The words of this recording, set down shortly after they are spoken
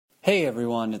Hey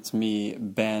everyone, it's me,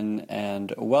 Ben,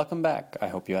 and welcome back. I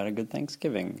hope you had a good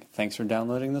Thanksgiving. Thanks for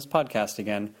downloading this podcast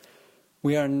again.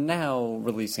 We are now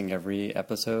releasing every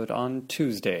episode on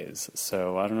Tuesdays,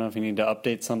 so I don't know if you need to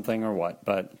update something or what,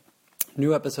 but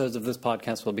new episodes of this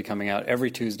podcast will be coming out every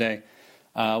Tuesday.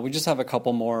 We just have a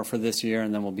couple more for this year,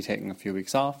 and then we'll be taking a few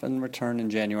weeks off and return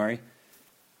in January.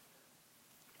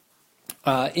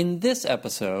 In this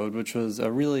episode, which was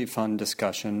a really fun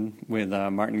discussion with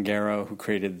Martin Gero, who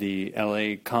created the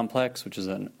LA Complex, which is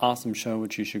an awesome show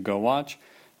which you should go watch,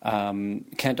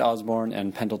 Kent Osborne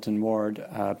and Pendleton Ward.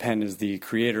 Penn is the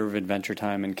creator of Adventure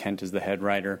Time, and Kent is the head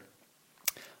writer.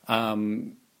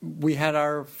 We had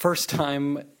our first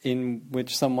time in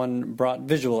which someone brought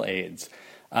visual aids.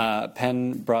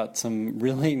 Penn brought some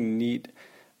really neat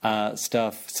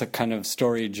stuff, some kind of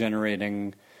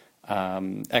story-generating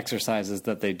exercises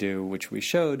that they do, which we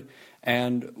showed,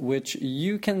 and which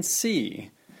you can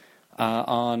see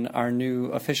on our new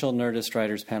official Nerdist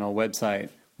Writers Panel website,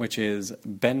 which is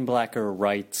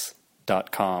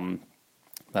benblackerwrites.com.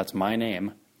 That's my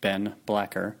name, Ben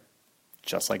Blacker,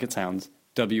 just like it sounds,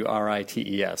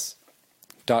 WRITES.com.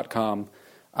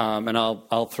 And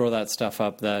I'll throw that stuff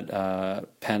up that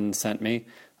Penn sent me,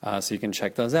 so you can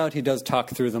check those out. He does talk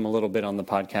through them a little bit on the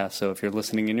podcast, so if you're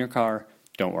listening in your car,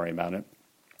 don't worry about it.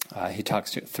 He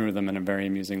talks through them in a very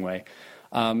amusing way.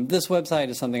 This website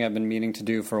is something I've been meaning to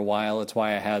do for a while. It's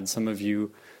why I had some of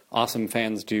you awesome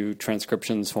fans do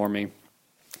transcriptions for me,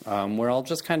 where I'll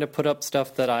just kind of put up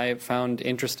stuff that I found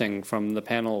interesting from the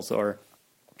panels, or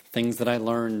things that I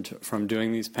learned from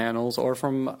doing these panels, or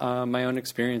from my own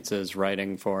experiences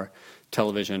writing for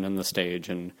television and the stage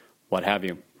and what have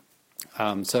you.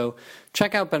 So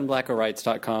check out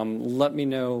benblackerwrites.com. Let me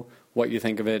know what you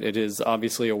think of it. It is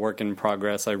obviously a work in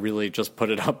progress. I really just put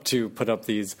it up to put up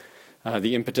these.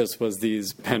 The impetus was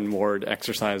these Penn Ward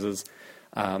exercises.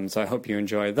 So I hope you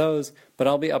enjoy those. But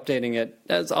I'll be updating it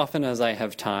as often as I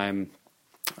have time.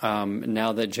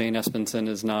 Now that Jane Espenson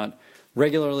is not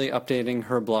regularly updating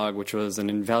her blog, which was an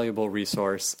invaluable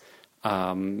resource,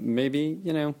 maybe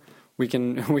we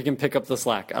can pick up the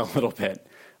slack a little bit.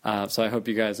 So I hope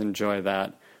you guys enjoy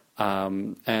that.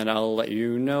 And I'll let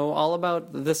you know all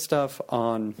about this stuff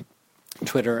on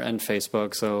Twitter and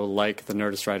Facebook. So like the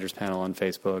Nerdist Writers Panel on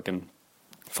Facebook, and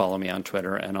follow me on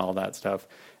Twitter and all that stuff.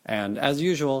 And as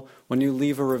usual, when you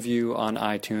leave a review on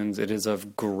iTunes, it is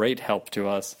of great help to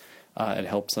us. It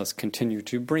helps us continue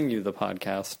to bring you the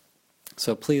podcast.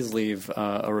 So please leave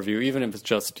a review, even if it's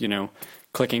just,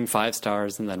 clicking 5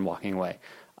 stars and then walking away.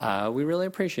 We really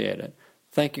appreciate it.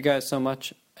 Thank you guys so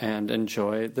much, and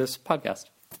enjoy this podcast.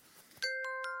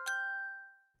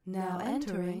 Now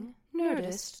entering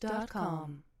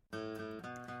Nerdist.com.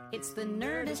 It's the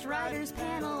Nerdist Writers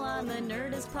Panel on the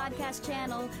Nerdist Podcast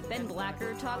Channel. Ben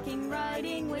Blacker talking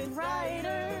writing with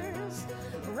writers.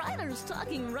 Writers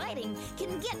talking writing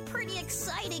can get pretty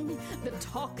exciting. The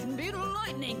talk can be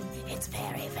lightning. It's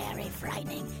very, very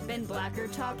frightening. Ben Blacker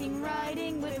talking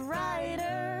writing with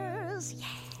writers. Yeah.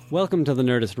 Welcome to the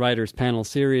Nerdist Writers Panel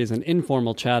series, an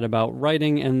informal chat about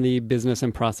writing and the business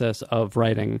and process of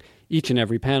writing. Each and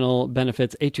every panel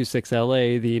benefits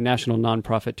 826LA, the national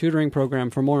nonprofit tutoring program.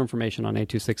 For more information on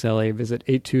 826LA, visit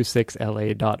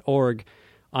 826la.org.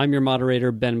 I'm your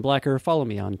moderator, Ben Blacker. Follow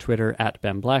me on Twitter at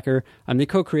Ben Blacker. I'm the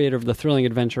co-creator of the Thrilling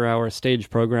Adventure Hour stage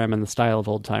program in the style of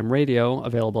old-time radio,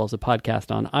 available as a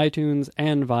podcast on iTunes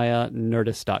and via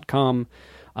Nerdist.com.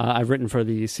 I've written for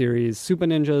the series Super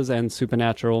Ninjas and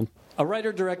Supernatural. A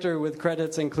writer-director with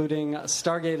credits including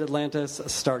Stargate Atlantis,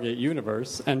 Stargate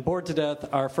Universe, and Bored to Death,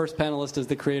 our first panelist is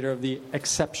the creator of the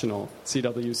exceptional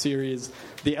CW series,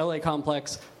 The LA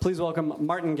Complex. Please welcome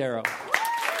Martin Gero.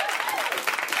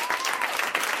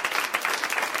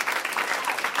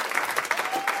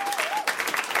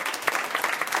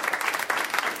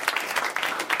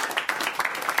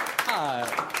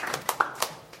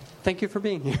 Thank you for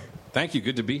being here. Thank you.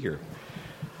 Good to be here.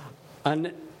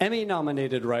 An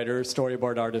Emmy-nominated writer,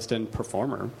 storyboard artist, and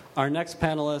performer. Our next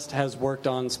panelist has worked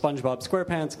on SpongeBob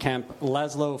SquarePants, Camp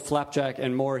Laszlo, Flapjack,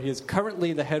 and more. He is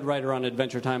currently the head writer on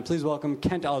Adventure Time. Please welcome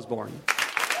Kent Osborne.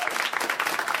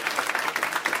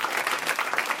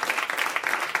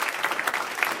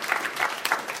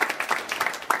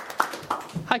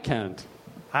 Hi, Kent.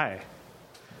 Hi.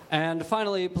 And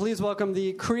finally, please welcome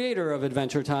the creator of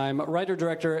Adventure Time, writer,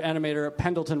 director, animator,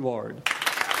 Pendleton Ward.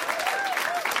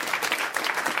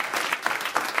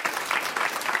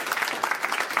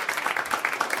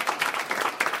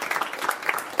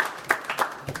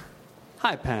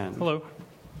 Hi, Penn. Hello.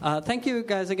 Thank you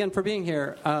guys again for being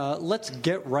here. Let's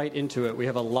get right into it. We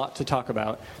have a lot to talk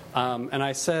about. And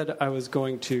I said I was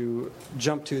going to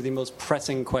jump to the most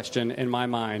pressing question in my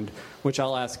mind, which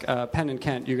I'll ask Penn and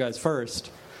Kent, you guys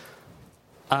first.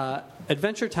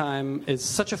 Adventure Time is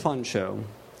such a fun show.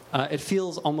 It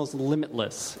feels almost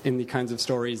limitless in the kinds of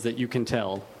stories that you can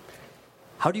tell.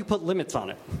 How do you put limits on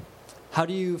it? How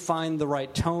do you find the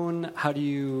right tone? How do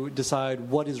you decide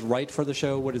what is right for the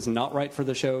show, what is not right for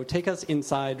the show? Take us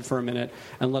inside for a minute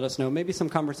and let us know maybe some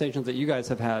conversations that you guys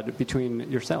have had between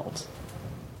yourselves.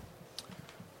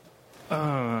 With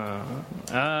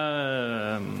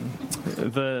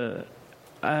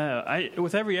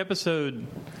every episode,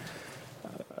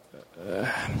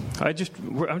 I'm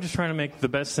just trying to make the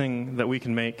best thing that we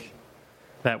can make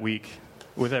that week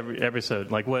with every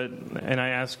episode. And I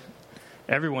ask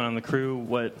everyone on the crew,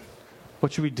 what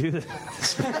should we do?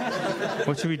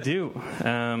 What should we do?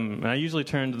 And I usually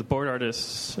turn to the board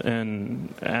artists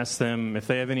and ask them if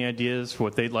they have any ideas for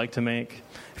what they'd like to make.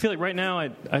 I feel like right now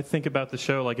I think about the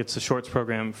show like it's a shorts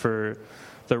program for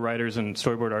the writers and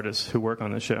storyboard artists who work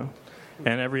on the show.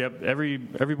 And every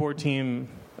board team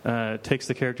takes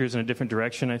the characters in a different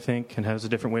direction, I think, and has a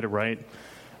different way to write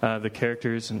the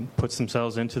characters and puts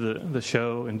themselves into the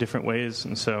show in different ways.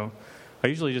 And so I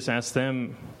usually just ask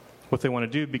them what they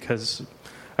want to do because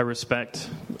I respect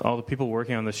all the people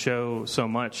working on the show so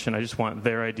much, and I just want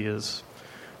their ideas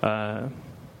on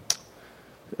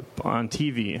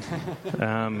TV.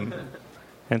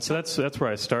 And so that's where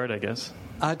I start, I guess.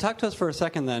 Talk to us for a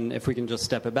second, then, if we can just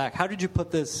step it back. How did you put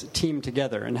this team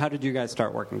together, and how did you guys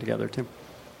start working together, Tim?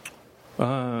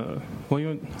 The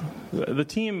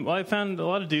team, I found a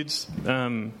lot of dudes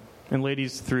and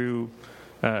ladies through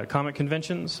comic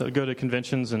conventions. I go to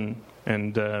conventions and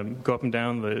go up and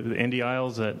down the indie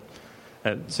aisles at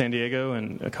San Diego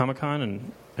and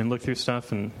Comic-Con and look through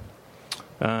stuff. And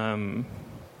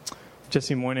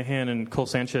Jesse Moynihan and Cole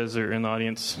Sanchez are in the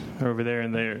audience over there,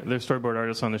 and they're storyboard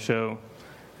artists on the show.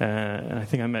 And I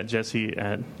think I met Jesse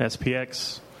at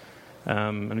SPX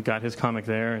and got his comic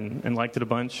there and liked it a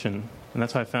bunch. And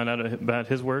that's how I found out about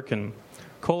his work. And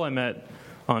Cole I met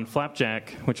on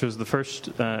Flapjack, which was the first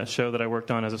show that I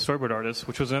worked on as a storyboard artist,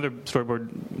 which was another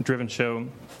storyboard-driven show,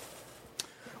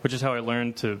 which is how I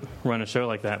learned to run a show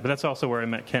like that. But that's also where I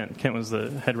met Kent. Kent was the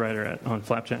head writer on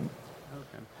Flapjack.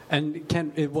 Okay. And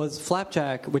Kent, it was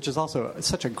Flapjack, which is also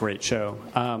such a great show.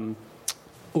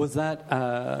 Was that...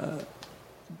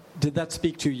 did that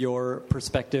speak to your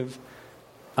perspective?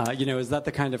 Is that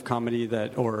the kind of comedy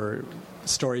or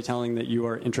storytelling that you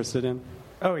are interested in?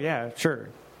 Oh, yeah, sure.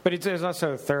 But it's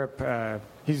also Thurp.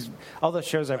 All the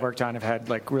shows I've worked on have had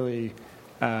really,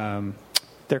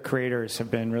 their creators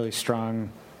have been really strong,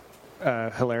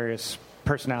 hilarious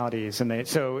personalities, and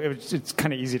it's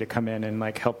kind of easy to come in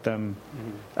and help them.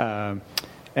 Mm-hmm.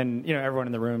 And everyone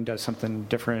in the room does something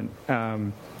different.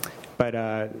 But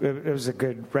it was a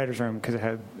good writers' room because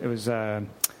it was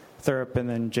Thurp and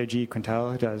then J.G.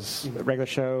 Quintel, who does the regular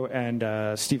show,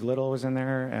 and Steve Little was in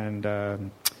there, and a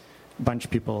bunch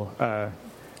of people.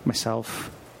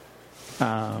 Myself, but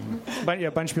a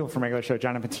bunch of people from regular show,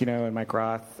 John Patino and Mike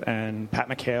Roth and Pat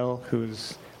McHale,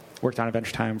 who's worked on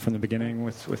Adventure Time from the beginning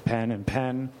with Penn, and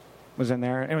Penn was in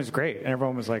there, and it was great, and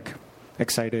everyone was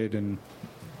excited and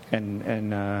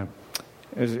it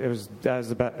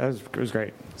was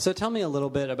great. So tell me a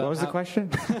little bit about what was the question?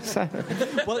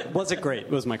 Was it great?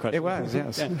 Was my question. It was,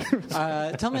 yes.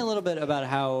 Yeah. Tell me a little bit about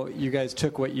how you guys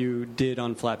took what you did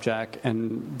on Flapjack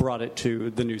and brought it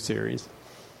to the new series.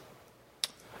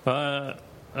 When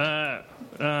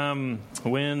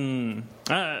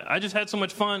I just had so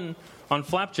much fun on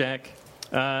Flapjack,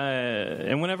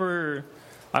 and whenever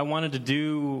I wanted to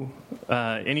do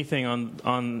anything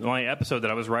on my episode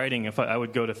that I was writing, if I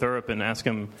would go to Thurp and ask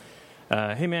him,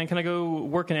 "Hey man, can I go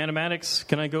work in animatics?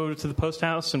 Can I go to the post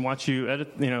house and watch you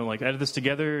edit this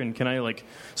together? And can I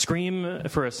scream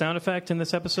for a sound effect in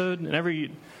this episode?" And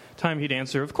every time he'd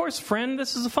answer, "Of course, friend,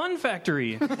 this is a fun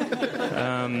factory."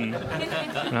 And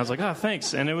I was like, "Oh,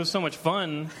 thanks." And it was so much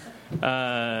fun.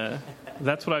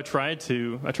 That's what I tried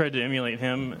to emulate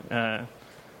him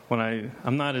when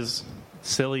I'm not as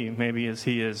silly maybe as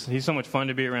he is. He's so much fun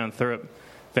to be around. Thurp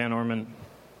Van Orman.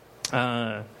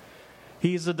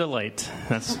 He's a delight.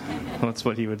 That's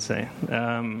what he would say.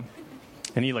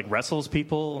 And he wrestles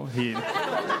people. He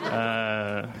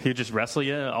would just wrestle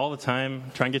you all the time,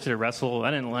 try and get you to wrestle.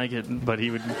 I didn't like it, but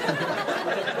he would.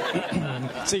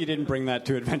 So you didn't bring that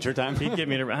to Adventure Time? He'd get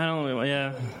me to. I don't know.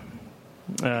 Yeah.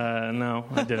 No,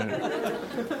 I didn't.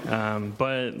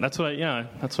 But that's what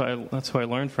I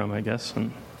learned from, I guess.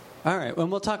 And All right, and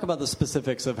we'll talk about the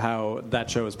specifics of how that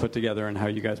show is put together and how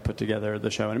you guys put together the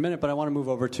show in a minute, but I want to move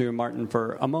over to Martin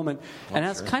for a moment and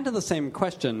ask kind of the same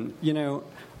question. You know,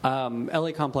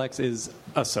 LA Complex is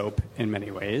a soap in many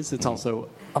ways. It's also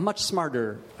a much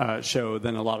smarter show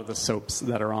than a lot of the soaps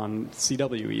that are on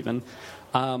CW even.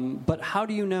 But how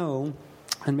do you know,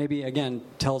 and maybe, again,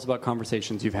 tell us about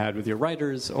conversations you've had with your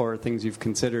writers or things you've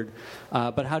considered,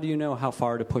 but how do you know how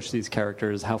far to push these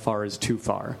characters? How far is too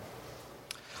far?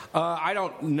 I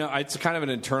don't know. It's kind of an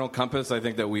internal compass. I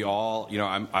think that we all,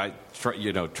 I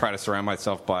try to surround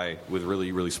myself with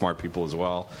really, really smart people as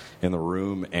well in the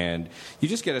room, and you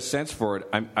just get a sense for it.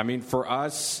 I mean, for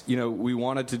us, we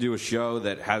wanted to do a show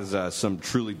that has some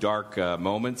truly dark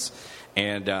moments,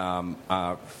 and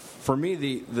for me,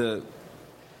 the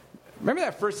remember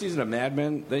that first season of Mad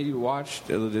Men that you watched?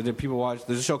 Did people watch?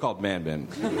 There's a show called Mad Men.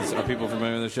 Are people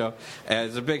familiar with the show?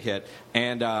 It's a big hit.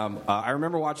 And I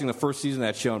remember watching the first season of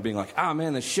that show and being like, oh,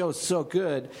 man, this show is so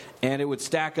good. And it would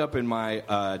stack up in my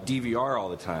DVR all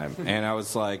the time. And I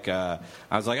was like,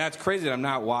 that's crazy that I'm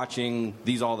not watching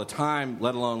these all the time,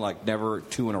 let alone, like, never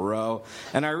 2 in a row.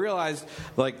 And I realized,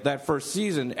 like, that first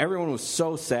season, everyone was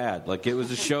so sad. Like, it was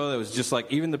a show that was just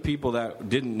like, even the people that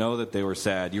didn't know that they were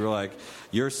sad, you were like,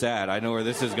 you're sad. I know where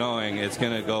this is going. It's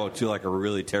going to go to like a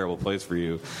really terrible place for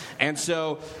you. And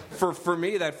so for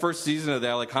me, that first season of the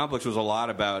LA Complex was a lot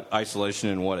about isolation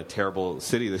and what a terrible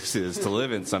city this is to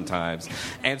live in sometimes.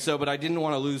 And so, but I didn't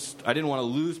want to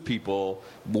lose people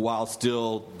while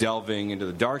still delving into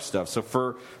the dark stuff. So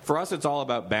for us, it's all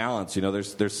about balance.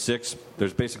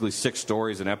 There's basically 6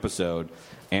 stories an episode,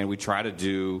 and we try to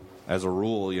do, as a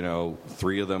rule,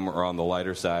 3 of them are on the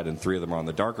lighter side and 3 of them are on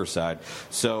the darker side.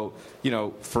 So,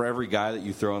 for every guy that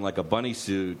you throw in like a bunny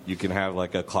suit, you can have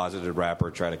like a closeted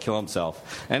rapper try to kill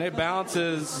himself. And it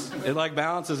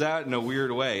balances out in a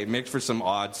weird way. It makes for some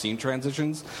odd scene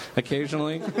transitions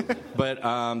occasionally. But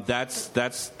that's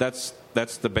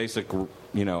the basic,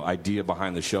 idea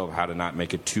behind the show of how to not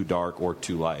make it too dark or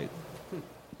too light.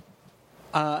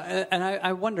 And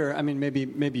I wonder, I mean,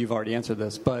 maybe you've already answered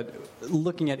this, but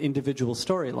looking at individual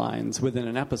storylines within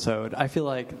an episode, I feel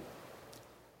like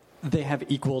they have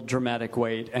equal dramatic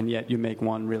weight, and yet you make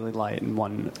one really light and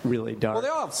one really dark. Well, they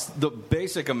all have the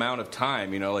basic amount of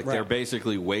time, right. They're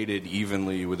basically weighted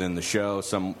evenly within the show,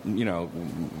 some,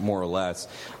 more or less.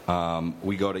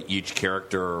 We go to each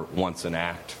character once an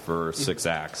act for 6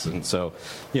 acts, and so,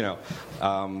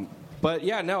 but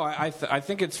yeah, no, I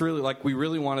think it's really, like, we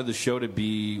really wanted the show to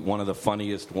be one of the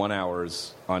funniest 1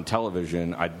 hours on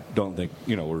television. I don't think,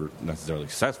 we're necessarily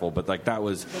successful, but like that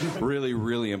was really,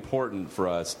 really important for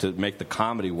us to make the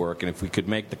comedy work. And if we could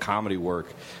make the comedy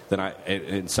work, then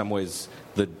in some ways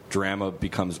the drama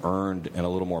becomes earned and a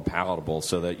little more palatable,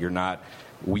 so that you're not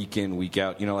week in, week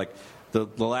out. Like the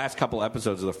last couple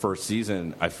episodes of the first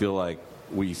season, I feel like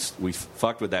we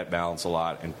fucked with that balance a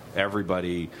lot, and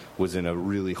everybody was in a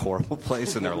really horrible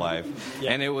place in their life.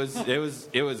 Yeah. And it was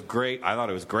great. I thought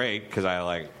it was great because I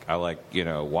like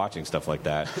watching stuff like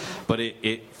that. But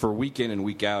it for week in and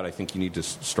week out, I think you need to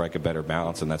strike a better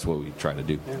balance, and that's what we try to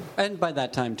do. Yeah. And by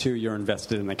that time too, you're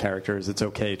invested in the characters. It's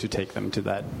okay to take them to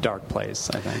that dark place,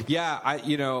 I think. Yeah,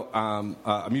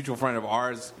 a mutual friend of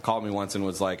ours called me once and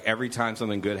was like, every time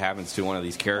something good happens to one of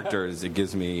these characters, it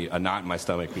gives me a knot in my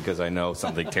stomach because I know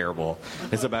something terrible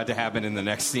is about to happen in the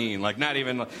next scene. Like, not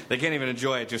even, they can't even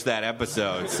enjoy it just that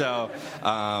episode. So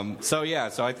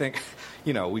I think,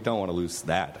 we don't want to lose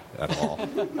that at all.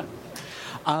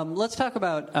 Let's talk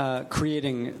about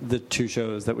creating the 2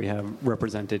 shows that we have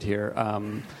represented here.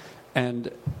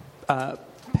 Penn,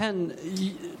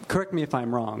 correct me if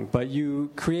I'm wrong, but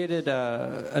you created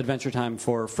Adventure Time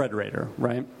for Frederator,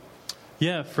 right?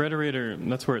 Yeah, Frederator,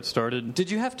 that's where it started. Did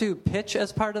you have to pitch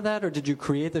as part of that, or did you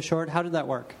create the short? How did that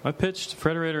work? I pitched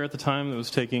Frederator at the time. That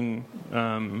was taking,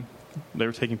 they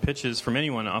were taking pitches from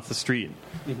anyone off the street.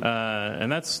 Mm-hmm.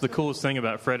 And that's the coolest thing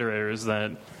about Frederator, is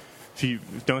that if you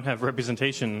don't have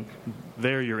representation,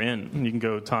 there you're in. You can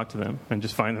go talk to them and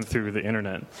just find them through the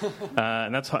internet.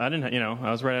 And that's how I didn't, I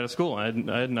was right out of school. I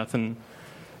had nothing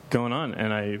going on,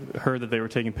 and I heard that they were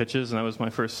taking pitches, and that was my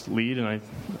first lead, and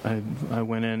I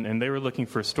went in, and they were looking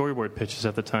for storyboard pitches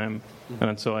at the time,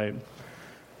 and so I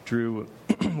drew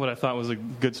what I thought was a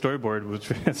good storyboard, which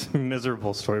was a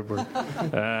miserable storyboard,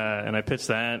 and I pitched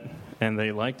that, and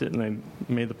they liked it, and they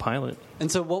made the pilot.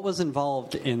 And so what was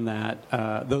involved in that,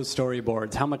 those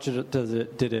storyboards? How much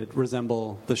did it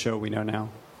resemble the show we know now?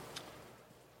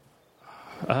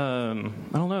 I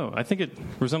don't know. I think it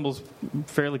resembles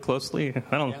fairly closely.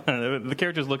 I don't know. The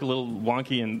characters look a little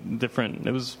wonky and different.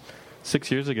 It was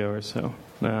 6 years ago or so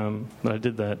that I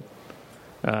did that.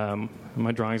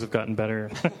 My drawings have gotten better.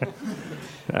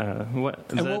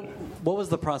 What was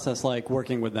the process like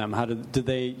working with them? How did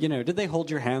they hold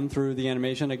your hand through the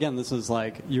animation? Again, this is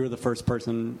like you were the first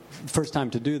time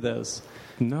to do this.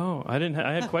 No, I didn't.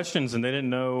 I had questions, and they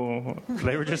didn't know.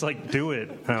 They were just like, "Do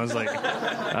it," and I was like,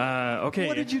 "Okay."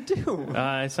 What did you do?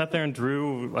 I sat there and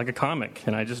drew like a comic,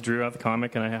 and I just drew out the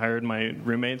comic, and I hired my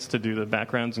roommates to do the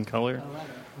backgrounds and color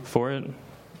for it,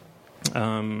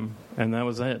 and that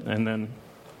was it. And then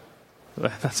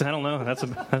I don't know.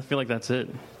 I feel like that's it.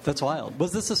 That's wild.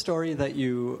 Was this a story that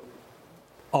you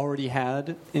already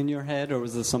had in your head, or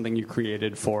was this something you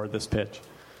created for this pitch?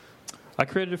 I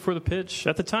created it for the pitch.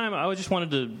 At the time, I just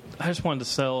wanted to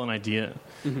sell an idea,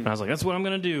 and I was like, "That's what I'm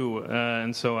going to do."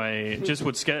 And so I just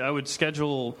would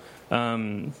schedule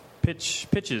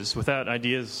pitches without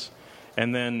ideas,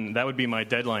 and then that would be my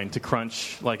deadline to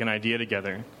crunch like an idea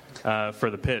together for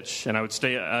the pitch. And I would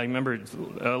stay. I remember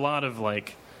a lot of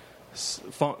like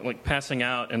passing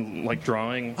out and like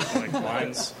drawing like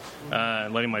lines,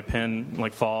 letting my pen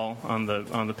like fall on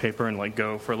the paper and like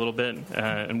go for a little bit,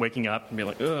 and waking up and be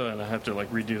like, ugh, and I have to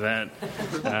like redo that.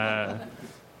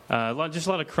 Just a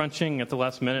lot of crunching at the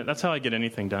last minute. That's how I get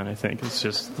anything done. I think it's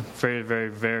just very, very,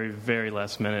 very, very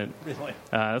last minute. Really?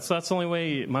 That's the only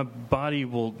way my body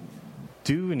will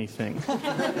do anything.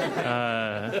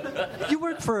 You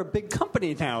work for a big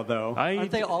company now, though.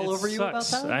 Aren't they all over you about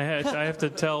that? I have to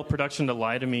tell production to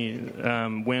lie to me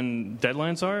when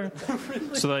deadlines are,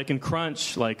 so that I can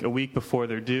crunch like a week before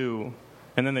they're due.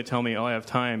 And then they tell me, "Oh, I have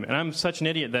time," and I'm such an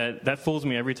idiot that fools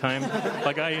me every time.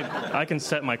 Like I can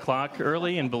set my clock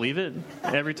early and believe it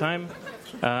every time,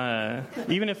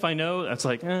 even if I know that's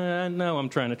like, no, I'm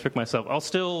trying to trick myself. I'll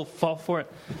still fall for it.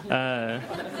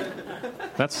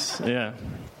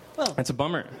 Well, it's a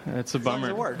bummer. It's a bummer.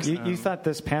 It works. You thought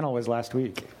this panel was last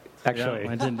week, actually.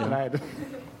 Yeah, I did.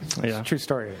 Yeah. It's a true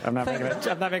story. I'm not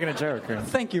making a joke.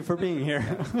 Thank you for being here.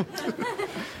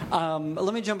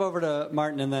 Let me jump over to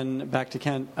Martin and then back to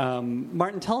Kent.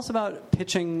 Martin, tell us about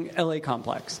pitching LA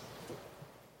Complex.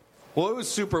 Well, it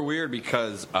was super weird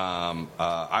because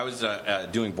I was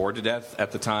doing Bored to Death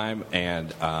at the time, and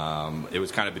it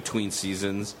was kind of between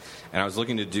seasons, and I was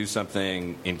looking to do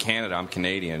something in Canada. I'm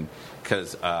Canadian,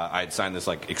 because I had signed this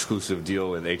like exclusive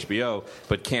deal with HBO,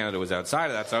 but Canada was outside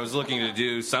of that, so I was looking to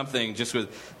do something just with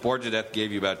Bored to Death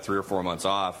gave you about 3 or 4 months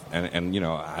off, and you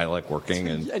know, I like working.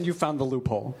 And you found the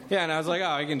loophole. Yeah, and I was like, oh,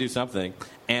 I can do something.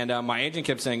 And my agent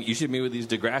kept saying, you should meet with these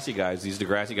Degrassi guys. These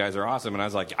Degrassi guys are awesome. And I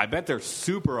was like, I bet they're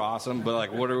super awesome, but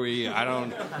like, what am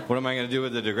I going to do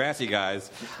with the Degrassi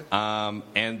guys?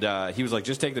 And he was like,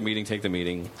 just take the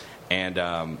meeting. And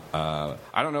I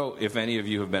don't know if any of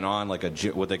you have been on like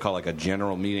what they call like a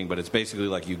general meeting, but it's basically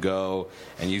like you go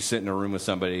and you sit in a room with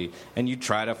somebody and you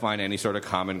try to find any sort of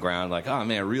common ground, like, oh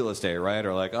man, real estate, right?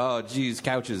 Or like, oh geez,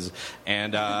 couches,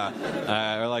 and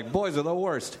or like, boys are the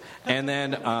worst. And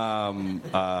then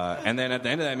at the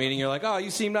end of that meeting, you're like, oh, you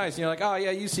seem nice. And you're like, oh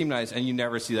yeah, you seem nice, and you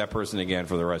never see that person again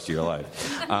for the rest of your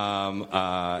life.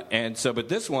 And so, but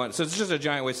this one, so it's just a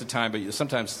giant waste of time. But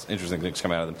sometimes interesting things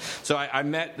come out of them. So I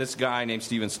met this guy named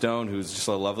Steven Stone, who's just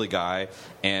a lovely guy,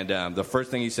 and the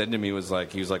first thing he said to me was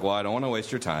like, well, I don't want to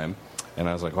waste your time. And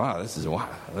I was like, wow,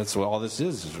 that's what all this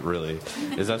is really,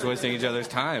 is us wasting each other's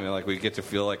time, and like we get to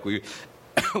feel like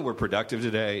we're productive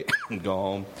today and go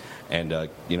home and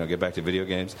get back to video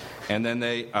games. And then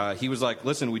he was like,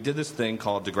 listen, we did this thing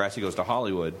called Degrassi Goes to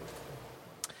Hollywood,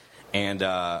 and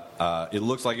it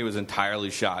looks like it was entirely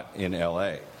shot in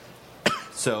L.A.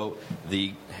 So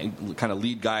the kind of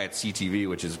lead guy at CTV,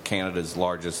 which is Canada's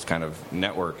largest kind of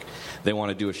network, they want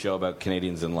to do a show about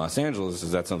Canadians in Los Angeles.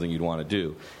 Is that something you'd want to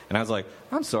do? And I was like,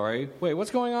 I'm sorry, wait, what's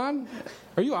going on?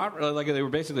 Are you like, they were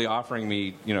basically offering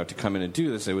me, to come in and do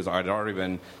this. I'd already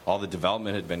been, all the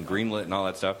development had been greenlit and all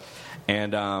that stuff.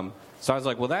 And so I was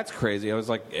like, well, that's crazy. I was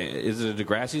like, is it a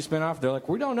Degrassi spinoff? They're like,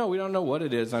 we don't know what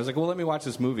it is. And I was like, well, let me watch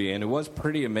this movie. And it was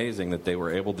pretty amazing that they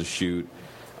were able to shoot,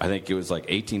 I think it was like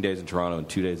 18 days in Toronto and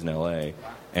 2 days in L.A.,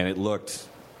 and it looked...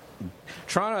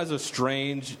 Toronto has a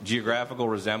strange geographical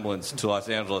resemblance to Los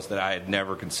Angeles that I had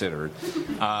never considered.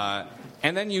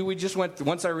 And then we just went...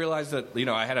 Once I realized that,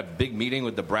 I had a big meeting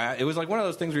with the brass... It was like one of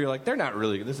those things where you're like, they're not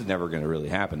really... This is never going to really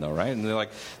happen, though, right? And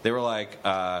they were like,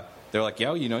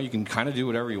 yeah, you can kind of do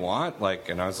whatever you want.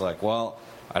 And I was like, well...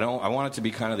 I want it to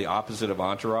be kind of the opposite of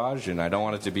Entourage, and I don't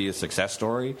want it to be a success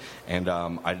story. And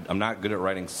I'm not good at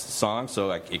writing songs,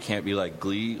 so it can't be like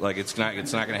Glee. Like it's not going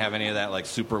to have any of that like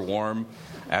super warm,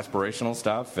 aspirational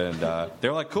stuff. And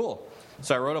they're like, cool.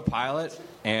 So I wrote a pilot,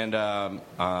 and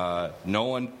no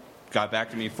one got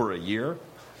back to me for a year.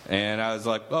 And I was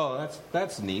like, oh,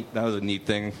 that's neat. That was a neat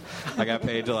thing I got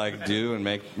paid to like do and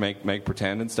make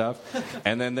pretend and stuff.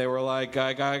 And then they were like,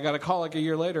 I got a call like a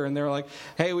year later, and they were like,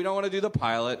 hey, we don't want to do the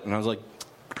pilot. And I was like,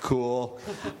 cool.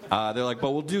 They're like,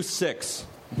 but we'll do 6.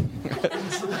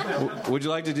 Would you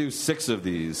like to do 6 of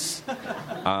these?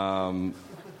 And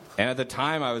at the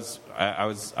time, I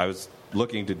was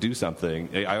looking to do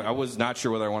something. I was not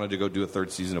sure whether I wanted to go do a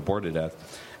 3rd season of Bored to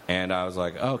Death. And I was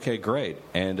like, okay, great.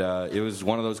 And it was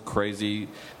one of those crazy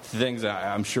things that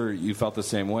I'm sure you felt the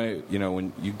same way. You know,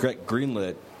 when you get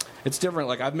greenlit, it's different.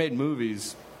 Like, I've made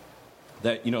movies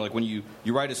that, you know, like when you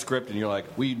write a script and you're like,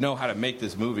 we know how to make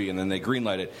this movie, and then they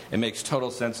greenlight it. It makes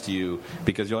total sense to you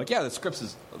because you're like, yeah, the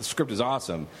script is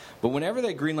awesome. But whenever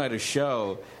they greenlight a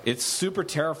show, it's super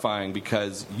terrifying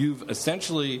because you've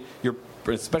essentially,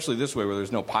 especially this way where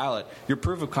there's no pilot, your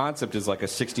proof of concept is like a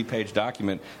 60-page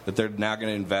document that they're now going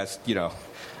to invest, you know,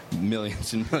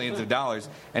 millions and millions of dollars.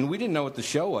 And we didn't know what the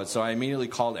show was, so I immediately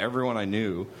called everyone I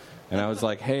knew. And I was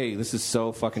like, hey, this is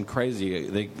so fucking crazy.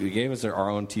 They gave us our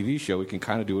own TV show. We can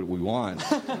kind of do what we want.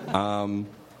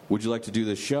 Would you like to do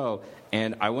this show?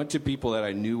 And I went to people that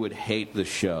I knew would hate the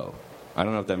show. I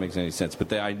don't know if that makes any sense,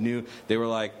 but I knew they were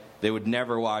like, they would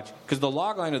never watch, because the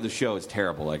logline of the show is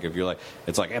terrible. Like, if you're like,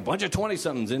 it's like a bunch of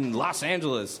 20-somethings in Los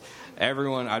Angeles,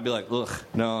 everyone, I'd be like, ugh,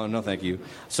 no, thank you.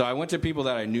 So I went to people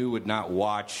that I knew would not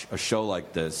watch a show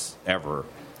like this ever.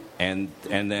 And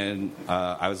then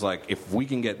I was like, if we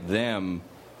can get them,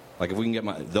 like if we can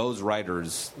get those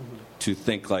writers to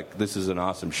think like this is an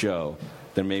awesome show,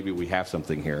 then maybe we have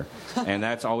something here. And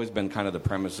that's always been kind of the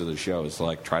premise of the show, is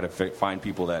like try to find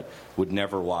people that would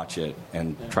never watch it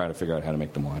and try to figure out how to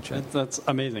make them watch it. That's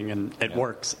amazing, and it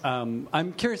works.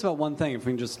 I'm curious about one thing, if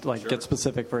we can just get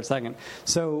specific for a second.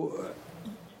 So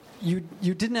you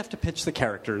didn't have to pitch the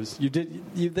characters.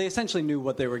 They essentially knew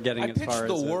what they were getting as far as... I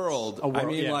pitched the world. I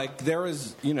mean, like, there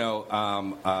was, you know,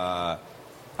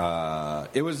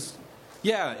 it was...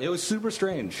 Yeah, it was super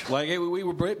strange. Like, we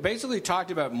were basically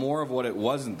talked about more of what it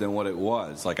wasn't than what it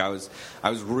was. Like, I was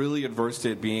really adverse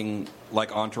to it being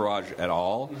like Entourage at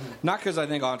all. Mm-hmm. Not because I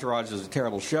think Entourage is a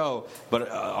terrible show, but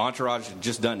Entourage had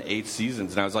just done 8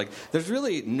 seasons, and I was like, there's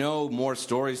really no more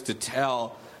stories to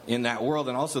tell in that world,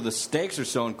 and also the stakes are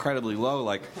so incredibly low.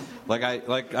 Like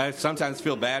I sometimes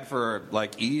feel bad for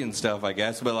like E and stuff, I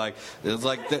guess, but like it's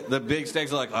like the big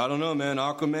stakes are like, I don't know, man,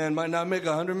 Aquaman might not make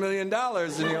 $100 million,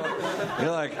 and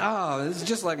you're like, oh, this is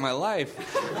just like my life,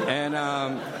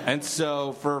 and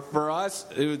so for us,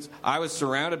 I was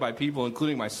surrounded by people,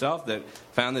 including myself, that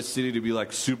found this city to be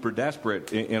like super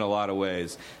desperate in a lot of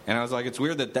ways. And I was like, it's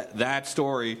weird that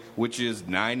story, which is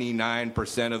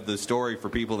 99% of the story for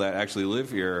people that actually live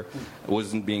here,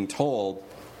 wasn't being told.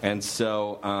 And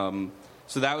so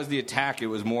so that was the attack. It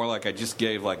was more like I just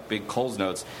gave like big Coles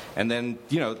notes, and then,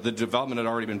 you know, the development had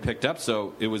already been picked up,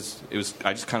 so it was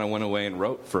I just kind of went away and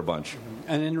wrote for a bunch.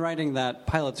 And in writing that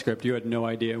pilot script, you had no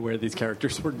idea where these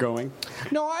characters were going?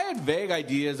 No, I had vague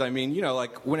ideas. I mean, you know,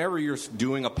 like whenever you're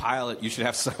doing a pilot, you should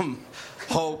have some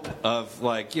hope of,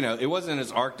 like, you know, it wasn't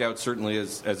as arced out certainly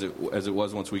as it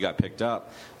was once we got picked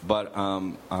up, but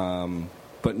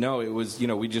no, it was, you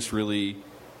know, we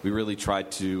really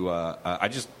tried to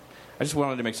I just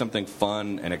wanted to make something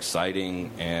fun and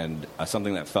exciting and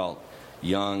something that felt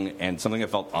young and something that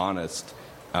felt honest.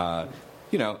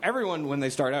 You know, everyone, when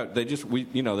they start out,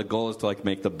 the goal is to like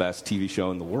make the best TV show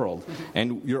in the world,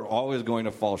 and you're always going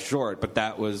to fall short. But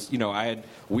that was, you know, I had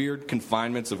weird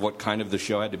confinements of what kind of the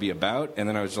show had to be about, and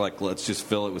then I was like, let's just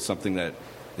fill it with something that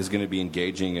is going to be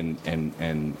engaging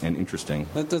and interesting.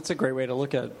 That's a great way to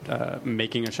look at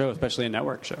making a show, especially a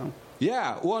network show.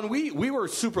 Yeah, well, and we were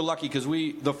super lucky because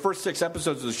the first 6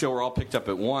 episodes of the show were all picked up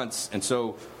at once, and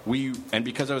so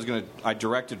because I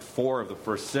directed 4 of the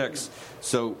first 6,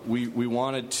 so we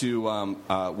wanted to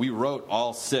we wrote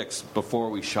all 6 before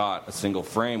we shot a single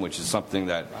frame, which is something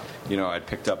that, you know, I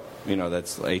picked up, you know,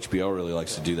 that's HBO really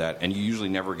likes to do that, and you usually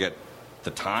never get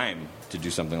the time to do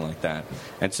something like that.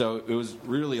 And so it was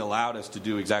really allowed us to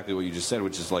do exactly what you just said,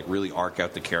 which is like really arc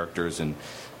out the characters. And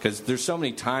because there's so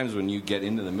many times when you get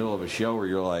into the middle of a show where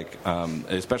you're like,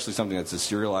 especially something that's as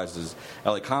serialized as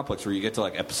LA Complex, where you get to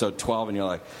like episode 12 and you're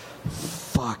like,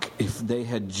 fuck, if they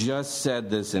had just said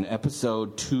this in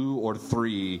episode 2 or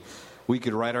 3, we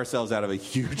could write ourselves out of a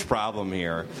huge problem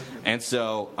here. And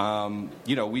so,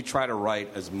 you know, we try to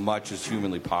write as much as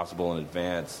humanly possible in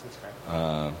advance.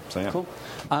 So, yeah. Cool.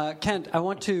 Kent, I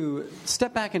want to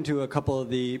step back into a couple of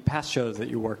the past shows that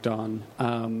you worked on.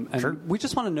 And Sure. We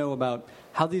just want to know about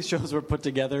how these shows were put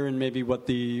together and maybe what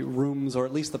the rooms, or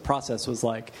at least the process, was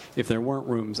like if there weren't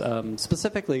rooms.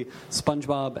 Specifically,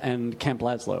 SpongeBob and Camp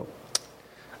Lazlo.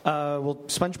 Well,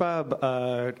 SpongeBob,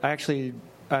 I actually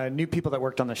knew people that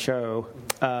worked on the show,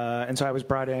 and so I was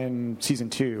brought in season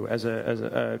 2 as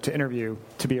to interview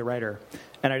to be a writer,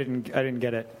 and I didn't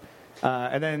get it.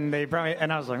 And then they brought me,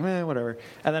 and I was like, whatever.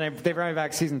 And then they brought me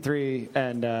back season 3,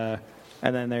 and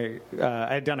then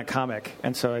I had done a comic,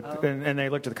 and so and they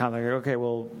looked at the comic, like, okay,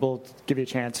 we'll give you a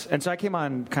chance. And so I came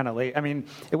on kind of late. I mean,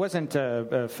 it wasn't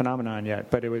a phenomenon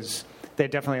yet, but they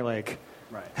definitely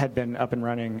had been up and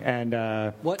running. And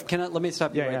let me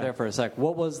stop you there for a sec.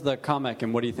 What was the comic,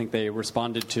 and what do you think they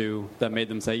responded to that made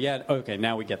them say, yeah, okay,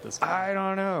 now we get this guy? I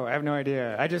don't know. I have no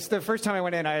idea. The first time I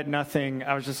went in, I had nothing.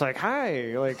 I was just like,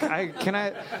 hi,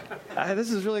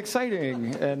 this is really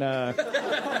exciting. And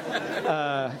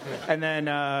then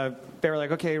they were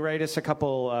like, okay, write us a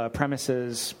couple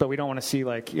premises, but we don't want to see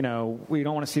we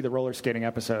don't want to see the roller skating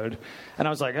episode. And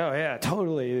I was like, oh yeah,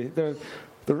 totally.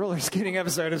 The roller skating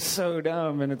episode is so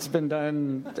dumb, and it's been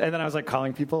done. And then I was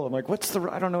calling people. I'm like,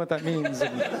 I don't know what that means.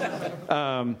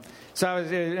 And, so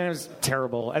it was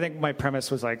terrible. I think my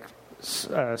premise was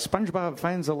SpongeBob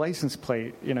finds a license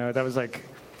plate. That was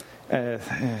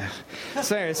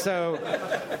so,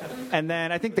 and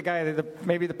then I think the guy,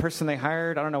 maybe the person they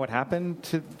hired, I don't know what happened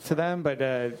to them, but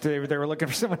they were looking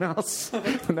for someone else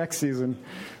the next season.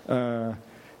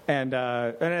 And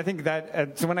I think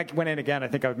that so when I went in again, I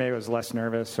think I maybe was less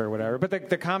nervous or whatever. But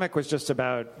the comic was just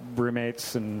about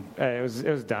roommates, and it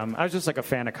was dumb. I was just a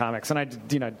fan of comics, and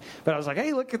but I was like,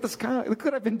 hey, look at this comic. Look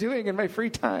what I've been doing in my free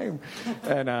time.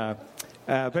 And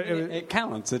but it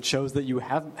counts. It shows that you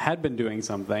had been doing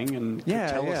something and could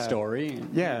tell a story.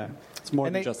 Yeah. It's more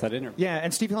than just that interview. Yeah,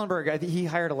 and Steve Hillenburg, he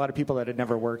hired a lot of people that had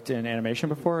never worked in animation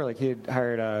before. He had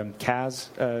hired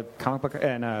Kaz, comic book,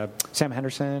 and Sam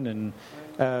Henderson, and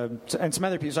some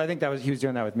other people. So I think he was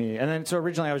doing that with me. And then so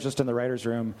originally I was just in the writers'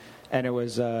 room, and it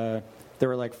was there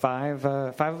were five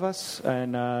of us,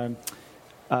 and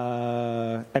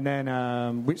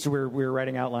then we were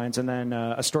writing outlines, and then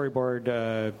a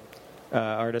storyboard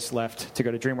artist left to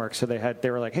go to DreamWorks. So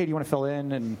they were like, hey, do you want to fill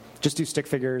in and just do stick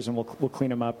figures, and we'll clean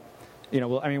them up.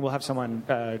 We'll have someone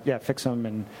fix them,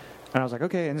 and I was like,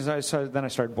 okay. And so then I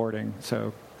started boarding.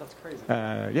 So that's crazy.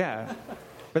 Yeah.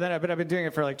 But I've been doing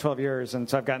it for 12 years, and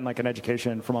so I've gotten an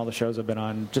education from all the shows I've been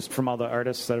on, just from all the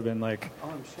artists that have been Oh,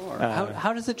 I'm sure.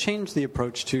 How does it change the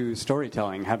approach to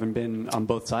storytelling, having been on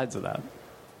both sides of that?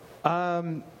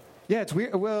 Yeah, it's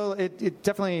weird. Well, it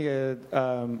definitely.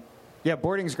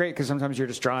 Boarding's great because sometimes you're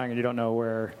just drawing and you don't know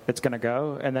where it's going to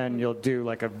go, and then you'll do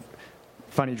a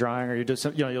funny drawing, or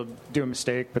you'll do a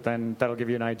mistake, but then that'll give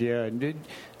you an idea. And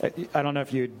I don't know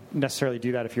if you'd necessarily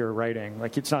do that if you were writing.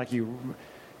 It's not like you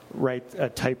write a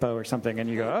typo or something and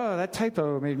you go, oh, that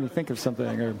typo made me think of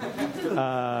something.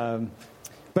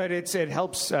 But it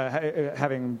helps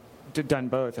having done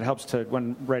both. It helps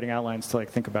when writing outlines to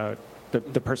think about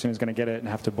the person who's going to get it and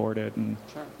have to board it. And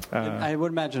sure. I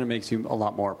would imagine it makes you a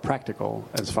lot more practical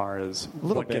as far as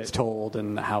what gets told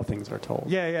and how things are told.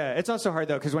 Yeah. It's also hard,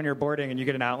 though, because when you're boarding and you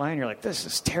get an outline, you're like, this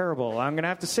is terrible. I'm going to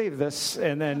have to save this.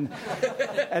 And then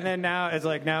now it's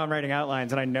now I'm writing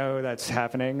outlines, and I know that's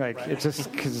happening. It's just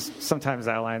because sometimes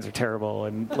the outlines are terrible.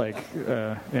 And,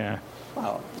 yeah.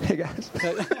 Wow. Hey, guys.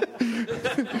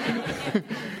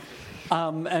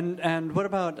 And what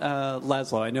about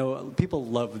Laszlo? I know people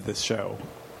love this show.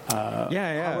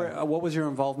 What was your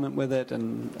involvement with it,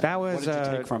 and what did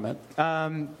you take from it?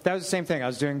 That was the same thing. I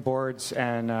was doing boards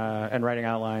and writing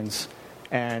outlines.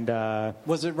 And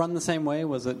was it run the same way?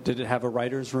 Did it have a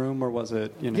writer's room, or was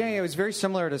it? Yeah, it was very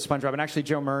similar to SpongeBob. And actually,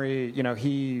 Joe Murray,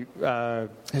 he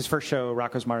his first show,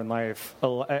 Rocko's Modern Life.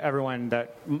 Everyone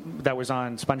that was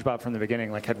on SpongeBob from the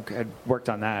beginning, had worked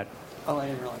on that. Oh, I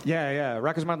didn't realize. Yeah.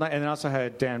 Rocko's Modern Life, and then also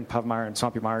had Dan Pavmeyer and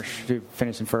Swampy Marsh, who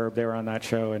Phineas and Ferb. They were on that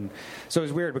show, and so it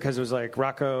was weird because it was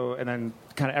Rocko, and then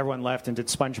kind of everyone left and did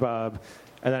SpongeBob,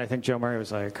 and then I think Joe Murray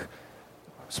was like,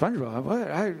 SpongeBob,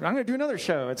 what? I'm going to do another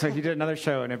show. And so he did another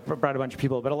show, and it brought a bunch of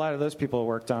people. But a lot of those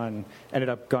people ended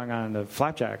up going on to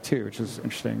Flapjack, too, which was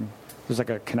interesting. There's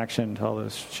a connection to all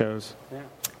those shows.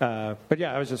 Yeah. But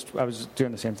yeah, I was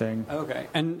doing the same thing. Okay.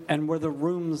 And were the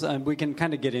rooms, we can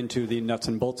kind of get into the nuts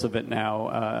and bolts of it now,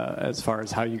 as far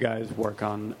as how you guys work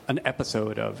on an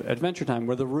episode of Adventure Time.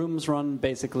 Were the rooms run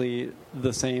basically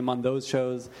the same on those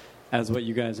shows as what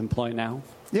you guys employ now?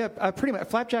 Yeah, pretty much.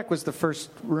 Flapjack was the first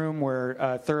room where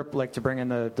Thurup liked to bring in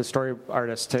the story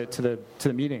artists to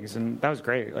the meetings, and that was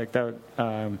great. But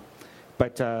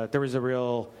there was a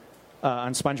real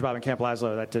on SpongeBob and Camp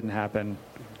Laszlo that didn't happen.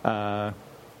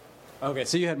 Okay,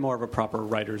 so you had more of a proper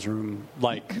writer's room,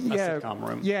 like a sitcom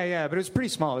room. Yeah, but it was pretty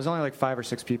small. It was only like 5 or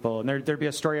 6 people. And there'd be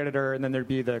a story editor, and then there'd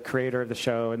be the creator of the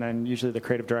show, and then usually the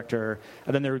creative director,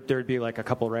 and then there'd be like a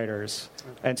couple writers.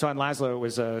 And so on Laszlo, it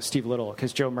was Steve Little,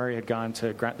 because Joe Murray had gone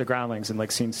to the Groundlings and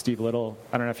like seen Steve Little.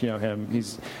 I don't know if you know him.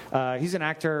 He's an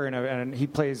actor, and he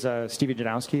plays Stevie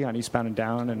Janowski on Eastbound and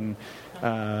Down, and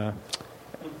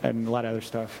a lot of other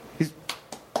stuff.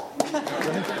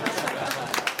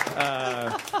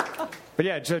 But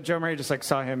yeah, Joe Murray just like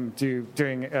saw him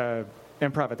doing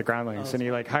improv at the Groundlings, and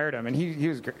he like hired him, and he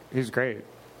was great.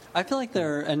 I feel like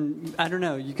and I don't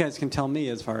know, you guys can tell me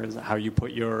as far as how you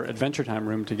put your Adventure Time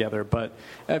room together, but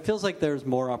it feels like there's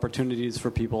more opportunities for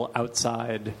people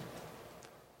outside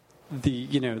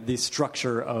the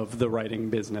structure of the writing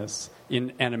business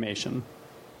in animation.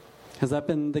 Has that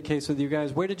been the case with you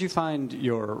guys? Where did you find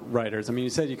your writers? I mean, you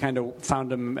said you kind of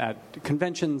found them at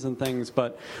conventions and things,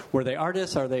 but were they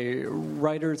artists? Are they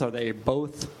writers? Are they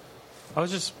both? I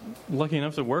was just lucky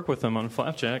enough to work with them on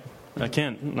Flapjack.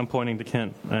 Kent. I'm pointing to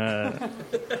Kent. And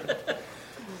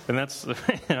that's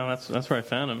that's where I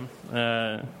found him.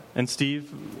 And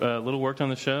Steve Little worked on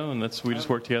the show, and we just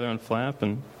worked together on Flap,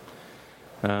 and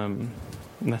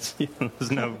that's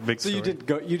there's no big story.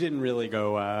 So you didn't really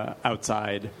go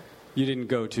outside. You didn't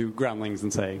go to Groundlings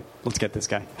and say, "Let's get this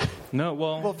guy." No,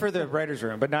 well, for the writers'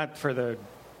 room, but not for the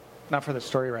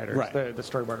story writers, right. the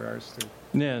storyboard artists. Too.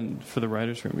 Yeah, and for the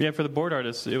writers' room. Yeah, for the board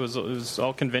artists, it was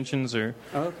all conventions or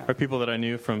people that I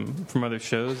knew from other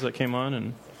shows that came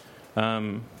on,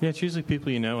 and it's usually people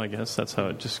you know. I guess that's how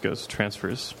it just goes,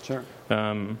 transfers. Sure.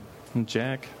 And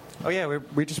Jack. Oh yeah,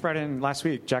 we just brought in last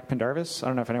week Jack Pendarvis. I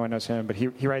don't know if anyone knows him, but he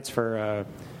writes for.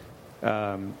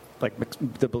 Like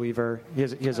The Believer. He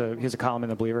has a column in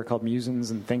The Believer called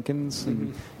Musings and Thinkins,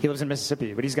 and he lives in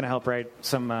Mississippi, but he's going to help write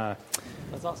some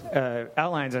that's awesome.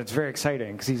 outlines, and it's very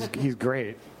exciting because he's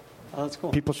great. Oh, that's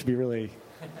cool. People should be really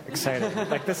excited,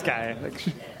 like this guy.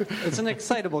 It's an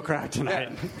excitable crowd tonight.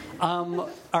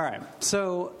 All right,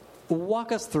 so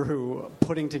walk us through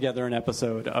putting together an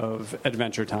episode of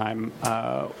Adventure Time.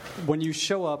 When you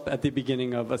show up at the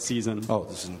beginning of a season. Oh,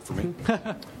 this isn't for me.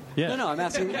 Yeah. No, I'm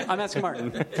asking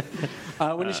Martin.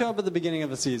 When you show up at the beginning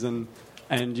of a season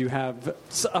and you have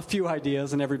a few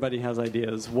ideas and everybody has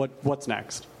ideas, what's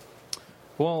next?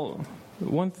 Well,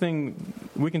 one thing,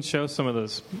 we can show some of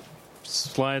those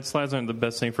slides. Slides aren't the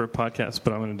best thing for a podcast,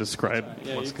 but I'm going to describe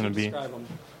what's going to be.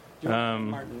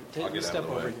 Martin, take a step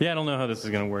over. Yeah, I don't know how this is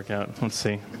going to work out. Let's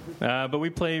see. But we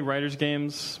play writers'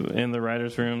 games in the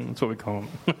writers' room. That's what we call them.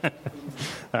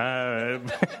 It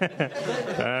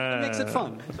makes it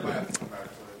fun.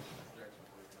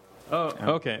 Oh,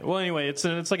 okay. Well, anyway, it's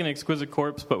like an Exquisite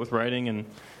Corpse, but with writing, and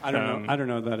I don't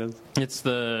know what that is. It's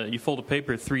you fold a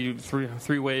paper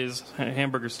three ways,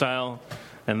 hamburger style.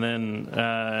 And then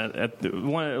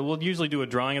we'll usually do a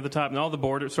drawing at the top, and all the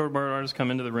storyboard artists come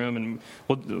into the room, and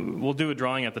we'll do a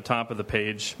drawing at the top of the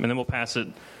page, and then we'll pass it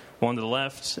one to the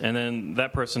left, and then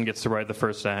that person gets to write the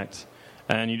first act.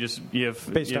 And you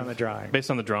have based on the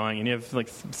drawing, and you have like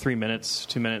 3 minutes,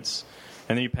 2 minutes,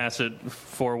 and then you pass it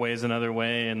 4 ways another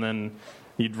way, and then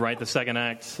you'd write the second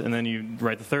act, and then you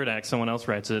write the third act. Someone else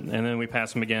writes it, and then we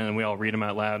pass them again, and we all read them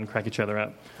out loud and crack each other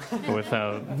up with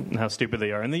how stupid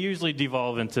they are. And they usually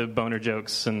devolve into boner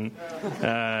jokes, and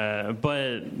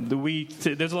but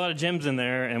there's a lot of gems in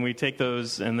there, and we take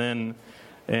those, and then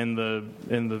in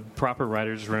the proper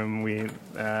writers' room we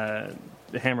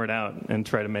hammer it out and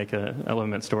try to make an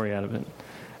element story out of it.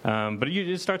 But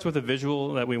it starts with a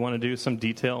visual that we want to do, some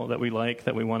detail that we like,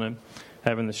 that we want to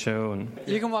have in the show. And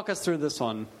you can walk us through this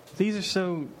one. These are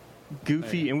so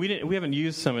goofy, and we haven't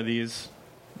used some of these.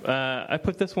 I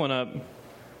put this one up.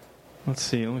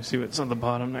 Let me see what's on the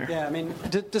bottom there. Yeah, I mean,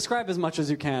 describe as much as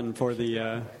you can for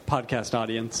the podcast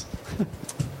audience.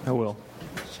 I will.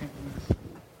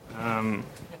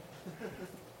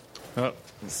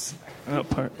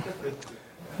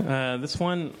 This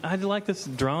one, I like this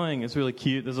drawing. It's really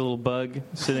cute. There's a little bug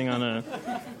sitting on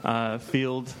a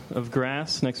field of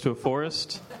grass next to a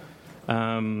forest.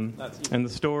 And the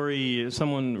story,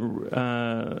 someone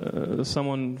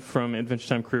from Adventure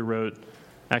Time crew wrote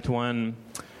Act 1,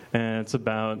 and it's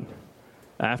about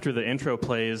after the intro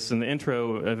plays, and the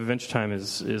intro of Adventure Time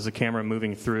is a camera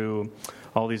moving through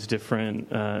all these different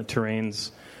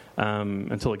terrains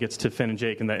until it gets to Finn and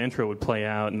Jake, and that intro would play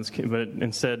out. But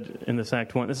instead, in this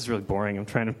Act 1, this is really boring. I'm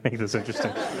trying to make this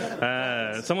interesting.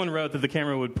 Someone wrote that the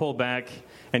camera would pull back,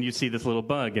 and you'd see this little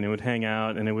bug, and it would hang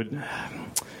out, and it would...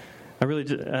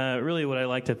 really what I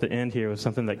liked at the end here was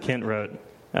something that Kent wrote.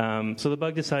 So the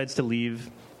bug decides to leave,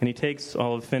 and he takes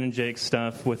all of Finn and Jake's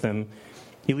stuff with him.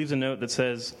 He leaves a note that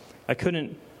says, I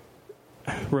couldn't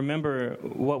remember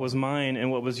what was mine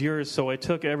and what was yours, so I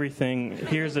took everything.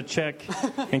 Here's a check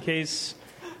in case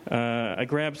I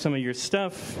grabbed some of your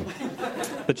stuff.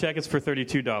 The check is for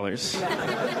 $32.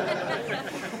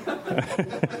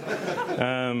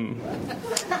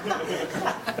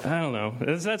 I don't know.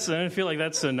 I feel like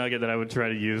that's a nugget that I would try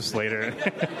to use later.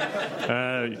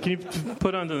 Can you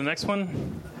put on to the next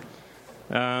one?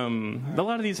 A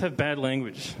lot of these have bad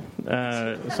language, so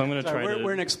I'm going to try to...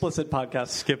 We're an explicit podcast.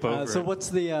 Skip over So what's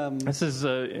the... This is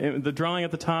the drawing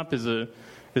at the top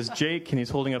is Jake, and he's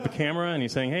holding up a camera, and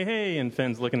he's saying, hey, hey, and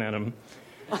Finn's looking at him.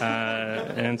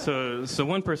 And so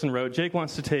one person wrote, Jake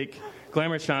wants to take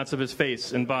glamour shots of his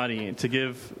face and body to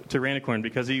give to Rainicorn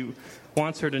because he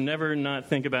wants her to never not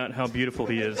think about how beautiful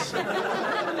he is.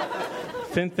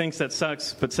 Finn thinks that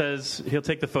sucks, but says he'll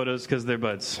take the photos because they're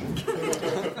buds.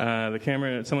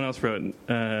 Someone else wrote,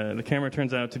 the camera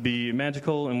turns out to be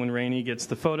magical, and when Rainey gets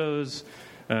the photos,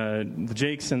 the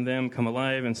Jakes and them come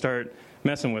alive and start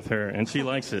messing with her, and she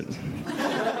likes it.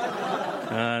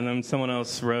 And then someone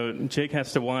else wrote, Jake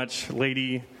has to watch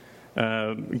Lady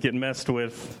get messed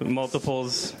with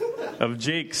multiples of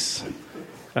Jakes.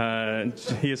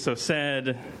 He is so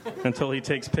sad until he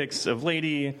takes pics of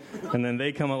Lady, and then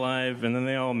they come alive, and then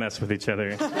they all mess with each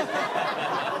other.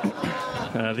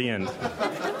 The end.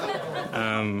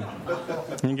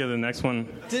 You can go to the next one.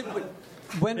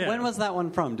 When was that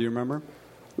one from? Do you remember?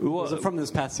 Was it from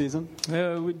this past season?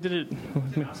 We did it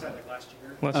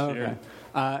last year.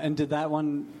 And did that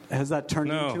one, has that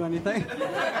turned into anything?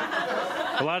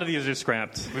 A lot of these are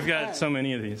scrapped. We've got so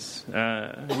many of these.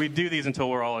 We do these until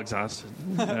we're all exhausted.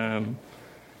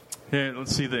 Here,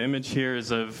 let's see. The image here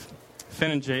is of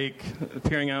Finn and Jake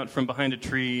peering out from behind a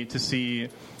tree to see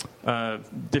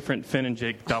different Finn and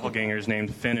Jake doppelgangers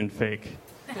named Finn and Fake.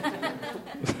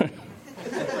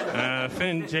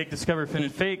 Finn and Jake discover Finn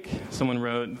and Fake. Someone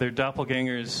wrote, they're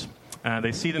doppelgangers.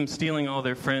 They see them stealing all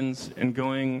their friends and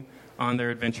going on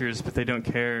their adventures, but they don't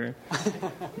care.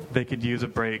 They could use a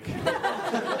break.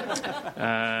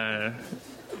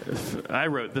 I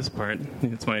wrote this part.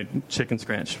 It's my chicken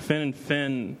scratch.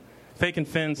 Fake and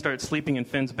Finn start sleeping in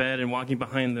Finn's bed and walking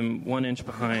behind them 1 inch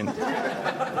behind.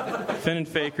 Finn and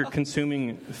Fake are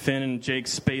consuming Finn and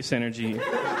Jake's space energy.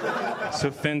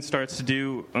 So Finn starts to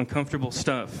do uncomfortable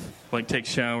stuff, like take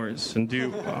showers and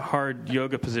do hard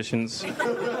yoga positions.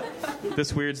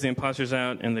 This weirds the imposters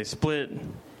out, and they split.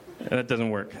 That doesn't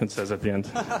work, it says at the end.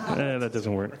 That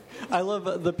doesn't work. I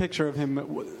love the picture of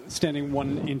him standing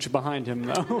 1 inch behind him,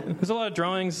 though. There's a lot of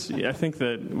drawings. I think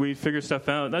that we figure stuff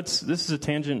out. This is a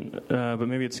tangent, but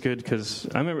maybe it's good because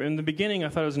I remember in the beginning I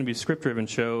thought it was going to be a script-driven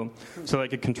show, so I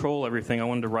could control everything. I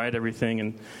wanted to write everything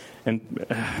and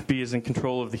be as in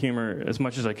control of the humor as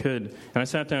much as I could. And I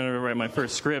sat down to write my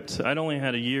first script. I'd only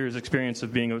had a year's experience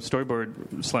of being a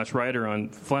storyboard/writer on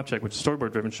Flapjack, which is a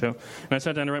storyboard-driven show. And I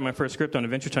sat down to write my first script on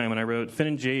Adventure Time, and I wrote, Finn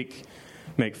and Jake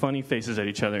make funny faces at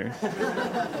each other.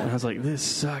 And I was like, this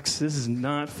sucks. This is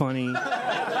not funny.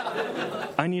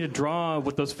 I need to draw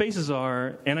what those faces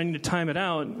are, and I need to time it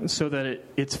out so that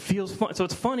it feels fun. So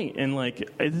it's funny, and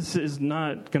this is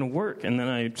not going to work. And then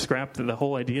I scrapped the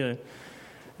whole idea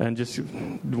and just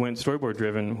went storyboard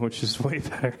driven, which is way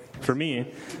better for me.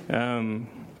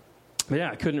 But yeah,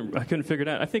 I couldn't figure it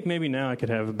out. I think maybe now I could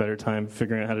have a better time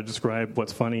figuring out how to describe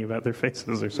what's funny about their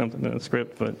faces or something in a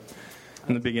script, but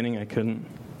in the beginning I couldn't.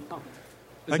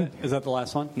 Is that the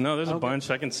last one? No, there's a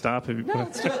bunch. I can stop.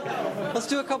 Let's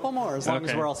do a couple more as long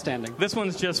as we're all standing. This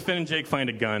one's just Finn and Jake find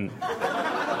a gun.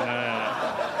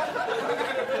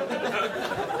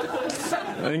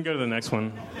 I can go to the next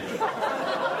one.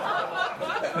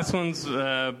 This one's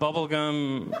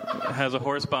Bubblegum has a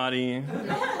horse body,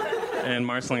 and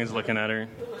Marceline's looking at her.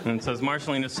 And it says,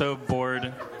 Marceline is so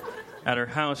bored at her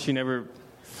house, she never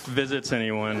visits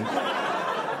anyone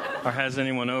or has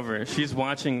anyone over. She's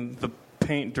watching the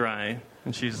paint dry,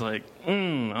 and she's like,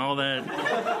 all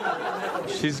that.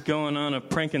 She's going on a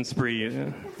pranking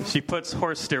spree. She puts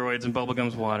horse steroids in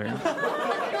Bubblegum's water.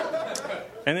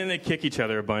 And then they kick each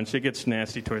other a bunch. It gets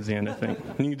nasty towards the end, I think.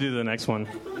 And you can do the next one.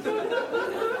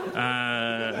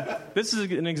 This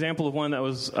is an example of one that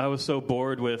I was so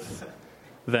bored with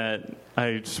that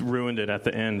I just ruined it at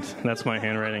the end. That's my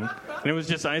handwriting. And it was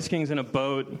just Ice King's in a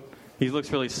boat. He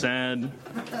looks really sad.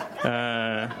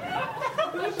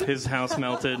 His house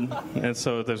melted, and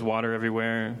so there's water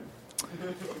everywhere.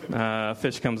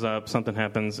 Fish comes up, something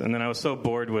happens, and then I was so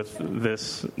bored with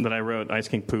this that I wrote Ice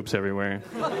King poops everywhere.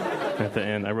 At the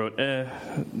end, I wrote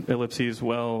ellipses,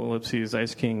 well, ellipses,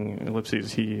 Ice King,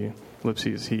 ellipses, he,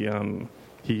 ellipses, he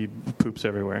poops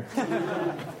everywhere.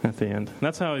 At the end,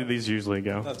 that's how these usually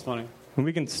go. That's funny.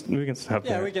 We can stop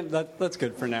there. Yeah, we can. That's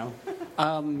good for now.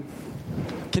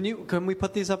 Can we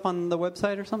put these up on the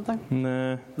website or something?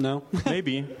 Nah. No?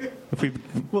 Maybe. If we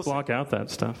block out that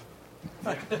stuff.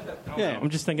 Yeah. I'm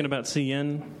just thinking about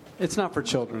CN. It's not for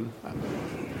children.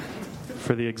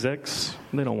 For the execs,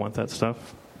 they don't want that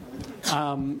stuff.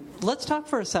 Let's talk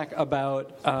for a sec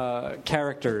about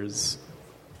characters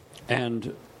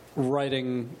and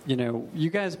writing. You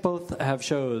guys both have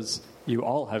shows. You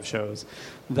all have shows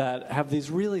that have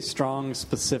these really strong,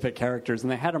 specific characters,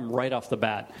 and they had them right off the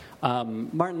bat.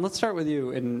 Martin, let's start with you.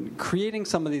 In creating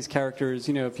some of these characters,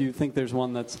 if you think there's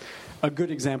one that's a good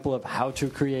example of how to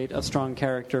create a strong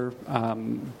character.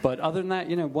 But other than that,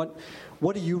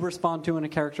 what do you respond to in a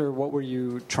character? What were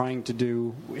you trying to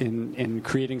do in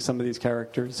creating some of these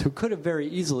characters who could have very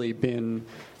easily been,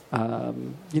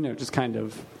 just kind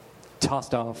of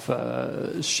tossed off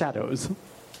shadows?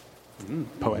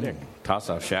 Poetic. Toss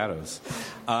off shadows.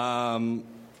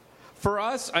 For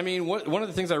us, one of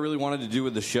the things I really wanted to do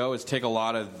with the show is take a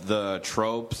lot of the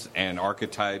tropes and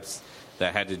archetypes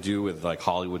that had to do with like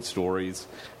Hollywood stories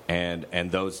and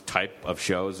those type of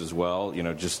shows as well.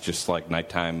 Just like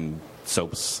nighttime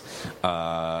soaps,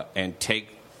 and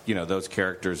take those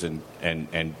characters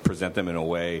and present them in a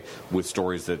way with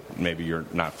stories that maybe you're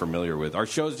not familiar with. Our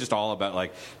show is just all about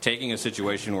like taking a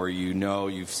situation where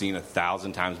you've seen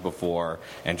 1,000 times before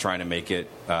and trying to make it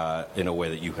in a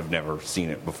way that you have never seen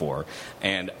it before.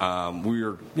 And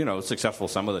we're successful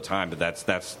some of the time, but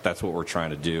that's what we're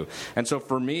trying to do. And so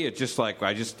for me, it's just like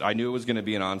I knew it was going to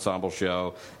be an ensemble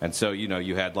show, and so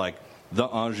you had like the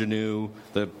ingenue,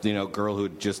 the girl who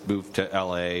had just moved to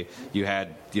L.A. You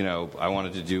had I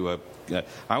wanted to do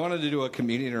a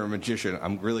comedian or a magician.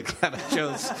 I'm really glad I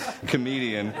chose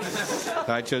comedian.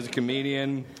 I chose a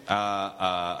comedian,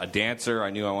 a dancer. I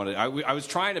knew I wanted. I was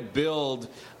trying to build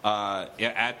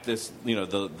at this,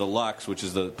 the Lux, which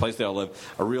is the place they all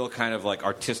live, a real kind of like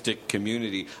artistic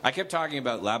community. I kept talking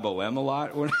about La Boheme a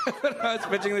lot when I was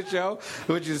pitching the show,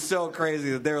 which is so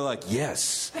crazy that they were like,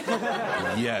 yes,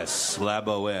 La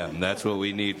Boheme, that's what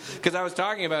we need. Because I was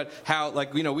talking about how,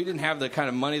 like, we didn't have the kind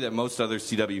of money that most other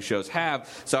CW shows have,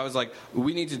 so I was like,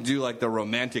 we need to do like the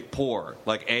romantic poor,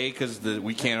 like because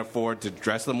we can't afford to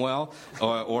dress them well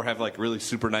or have like really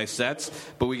super nice sets,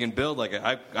 but we can build like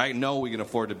I know we can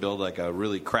afford to build like a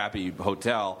really crappy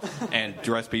hotel and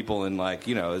dress people in like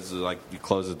this is like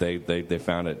clothes that they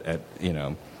found at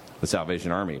the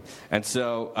Salvation Army. And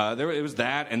so it was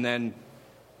that, and then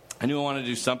I knew I wanted to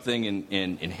do something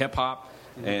in hip hop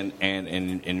and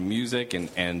in music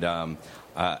and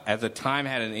at the time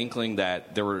had an inkling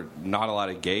that there were not a lot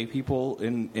of gay people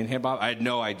in hip hop. I had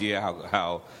no idea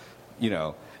how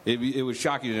it would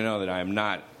shock you to know that I am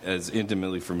not as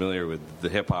intimately familiar with the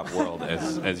hip hop world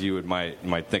as you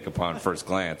might think upon first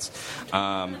glance.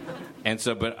 And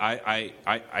so, but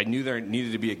I knew there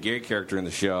needed to be a gay character in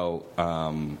the show,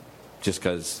 just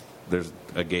because there's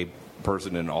a gay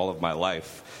person in all of my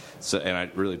life. So, and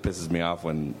it really pisses me off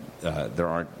when there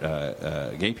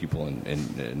aren't gay people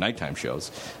in nighttime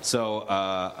shows. So,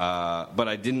 but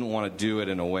I didn't want to do it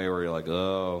in a way where you're like,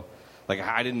 oh, like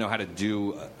I didn't know how to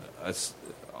do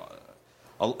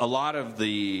a lot of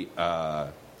the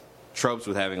tropes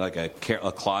with having like a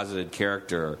closeted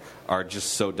character are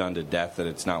just so done to death that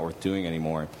it's not worth doing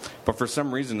anymore. But for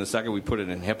some reason, the second we put it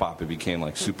in hip-hop, it became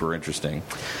like super interesting.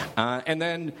 And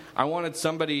then I wanted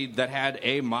somebody that had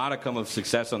a modicum of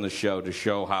success on the show to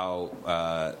show how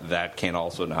that can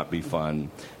also not be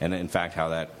fun, and in fact how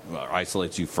that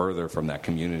isolates you further from that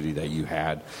community that you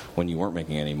had when you weren't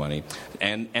making any money.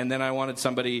 And then I wanted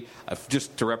somebody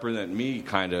just to represent me,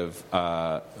 kind of.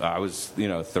 I was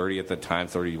 30 at the time,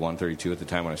 31, 32 at the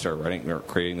time when I started writing or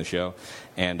creating the show.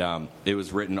 And it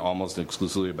was written almost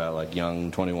exclusively about like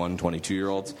young 21,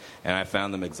 22-year-olds, and I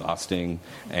found them exhausting.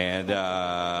 And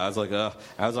I was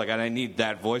like, I need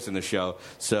that voice in the show.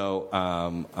 So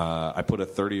I put a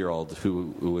 30-year-old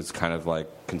who was kind of like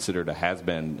considered a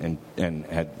has-been, and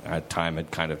her time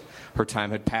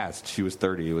had passed. She was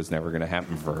 30. It was never going to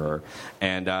happen for her.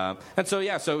 And so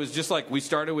it was just like we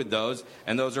started with those,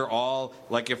 and those are all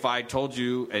like, if I told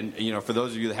you, and for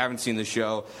those of you that haven't seen the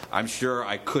show, I'm sure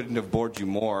I couldn't have bored you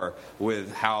more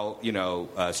with how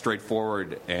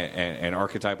straightforward and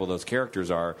archetypal those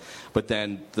characters are. But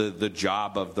then the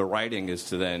job of the writing is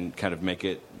to then kind of make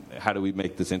it, how do we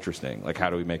make this interesting? Like, how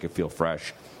do we make it feel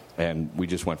fresh? And we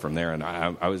just went from there. And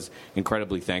I was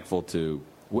incredibly thankful to.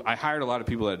 I hired a lot of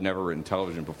people that had never written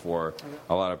television before,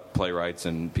 a lot of playwrights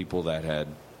and people that had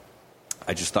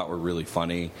I just thought were really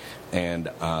funny, and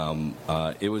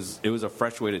it was a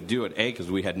fresh way to do it. A, because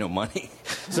we had no money,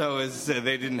 so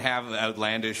they didn't have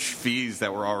outlandish fees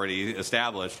that were already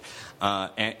established,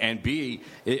 and B,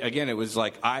 it was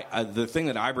like the thing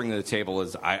that I bring to the table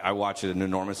is I watch an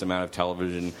enormous amount of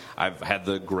television. I've had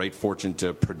the great fortune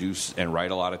to produce and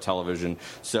write a lot of television,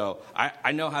 so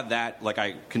I know how that, like,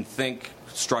 I can think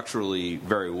structurally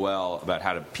very well about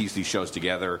how to piece these shows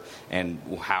together and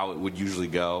how it would usually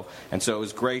go. And so it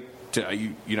was great to,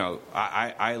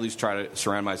 I at least try to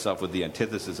surround myself with the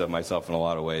antithesis of myself in a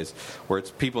lot of ways, where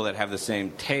it's people that have the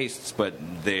same tastes, but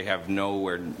they have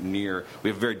nowhere near, we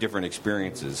have very different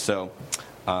experiences. So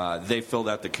they filled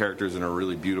out the characters in a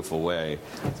really beautiful way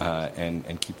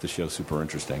and keep the show super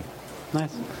interesting.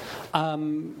 Nice.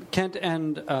 Kent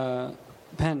and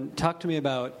Penn, talk to me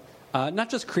about not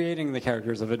just creating the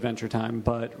characters of Adventure Time,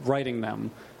 but writing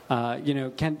them.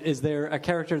 Kent, is there a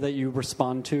character that you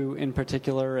respond to in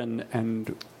particular,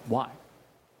 and why?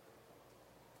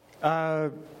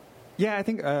 Yeah, I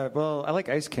think. I like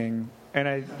Ice King,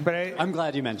 I'm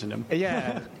glad you mentioned him.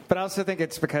 Yeah, but I also think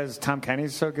it's because Tom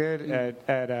Kenny's so good at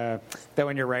that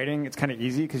when you're writing, it's kind of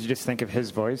easy because you just think of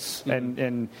his voice,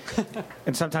 and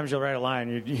sometimes you'll write a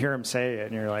line, you hear him say it,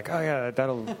 and you're like, oh yeah,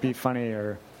 that'll be funny,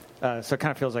 or. So it kind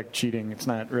of feels like cheating. It's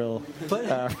not real.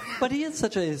 But he is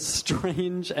such a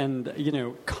strange and,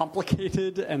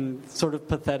 complicated and sort of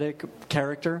pathetic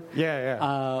character.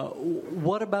 Yeah.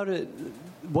 What about it?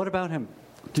 What about him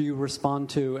do you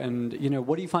respond to, and,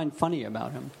 what do you find funny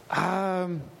about him? I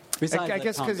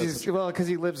guess because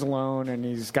he lives alone and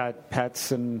he's got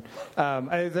pets, and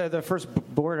the first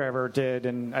board I ever did,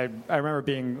 and I remember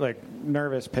being like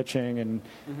nervous pitching, and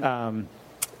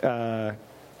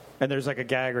and there's like a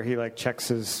gag where he like checks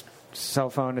his cell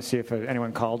phone to see if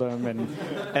anyone called him, and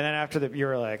then after you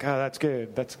were like, oh, that's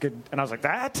good, and I was like,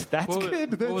 that's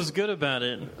good. What was good about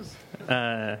it?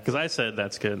 Because I said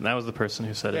that's good. And that was the person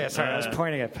who said it. Yeah, sorry, I was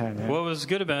pointing at Penn. Yeah. What was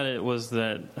good about it was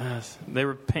that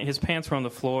his pants were on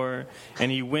the floor,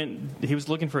 and he was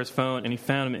looking for his phone, and he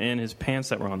found them in his pants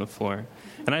that were on the floor,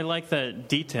 and I liked that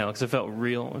detail because it felt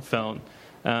real. It felt,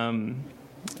 and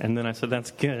then I said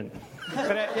that's good.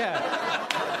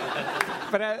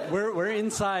 But we're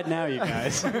inside now, you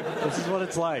guys. This is what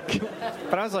it's like.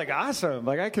 But I was like, awesome!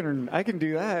 Like I can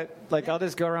do that. Like I'll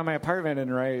just go around my apartment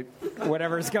and write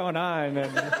whatever's going on.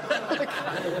 And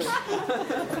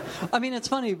I mean, it's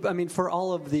funny. I mean, for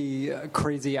all of the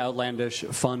crazy, outlandish,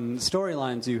 fun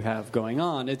storylines you have going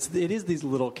on, it is these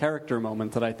little character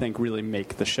moments that I think really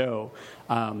make the show.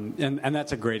 And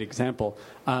that's a great example.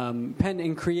 Penn,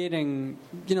 in creating,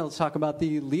 let's talk about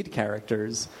the lead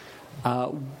characters.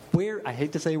 I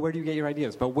hate to say, where do you get your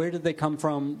ideas? But where did they come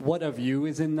from? What of you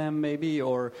is in them, maybe,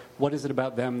 or what is it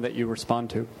about them that you respond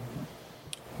to?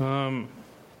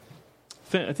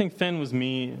 I think Finn was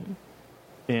me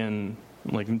in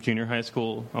junior high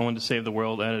school. I wanted to save the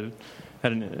world. I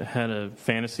had a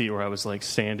fantasy where I was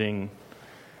standing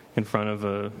in front of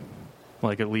a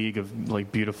league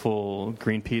of beautiful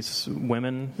Greenpeace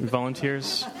women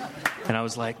volunteers, and I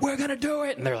was like, we're gonna do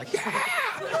it, and they're like, yeah,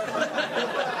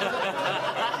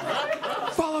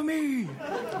 follow me,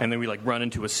 and then we run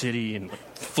into a city and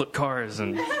flip cars,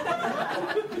 and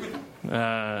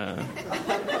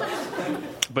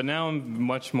but now I'm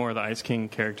much more the Ice King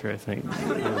character, I think,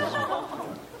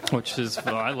 which is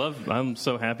I'm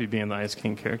so happy being the Ice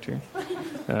King character.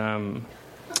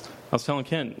 I was telling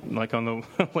Kent, on the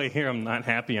way here, I'm not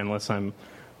happy unless I'm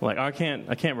I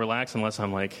can't relax unless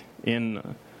I'm in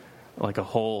a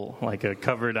hole, a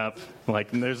covered up,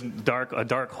 there's a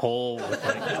dark hole,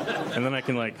 and then I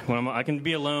can I can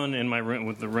be alone in my room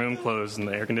with the room closed and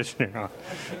the air conditioner on.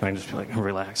 I can just be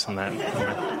relax on that.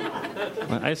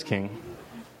 Ice King.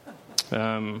 I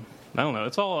don't know.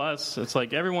 It's all us. It's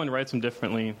everyone writes them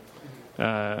differently.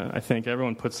 I think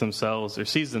everyone puts themselves or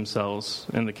sees themselves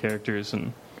in the characters,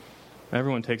 and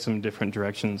everyone takes them in different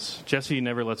directions. Jesse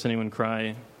never lets anyone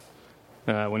cry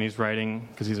when he's writing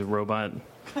because he's a robot.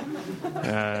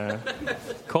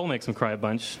 Cole makes him cry a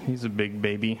bunch. He's a big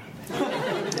baby.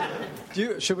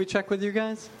 Should we check with you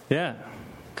guys? Yeah.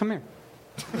 Come here.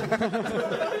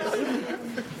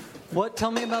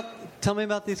 Tell me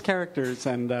about these characters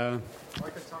and. I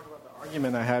could talk about the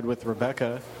argument I had with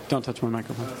Rebecca. Don't touch my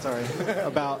microphone. Sorry.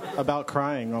 about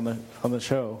crying on the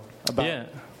show. About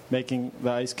making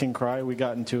the Ice King cry. We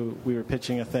were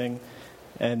pitching a thing,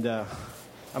 and I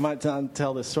might not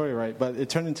tell this story right, but it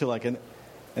turned into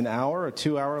an hour or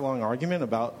 2 hour long argument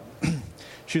about.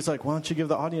 She was like, "Why don't you give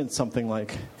the audience something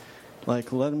like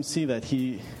let him see that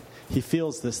he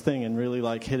feels this thing and really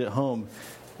hit it home."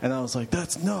 And I was like,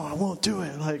 I won't do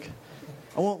it.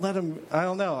 I won't let him. I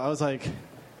don't know. I was like,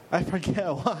 I forget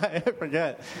why. I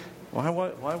forget why.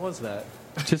 Why was that?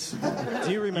 Just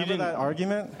do you remember that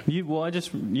argument? You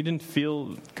didn't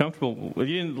feel comfortable. You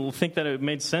didn't think that it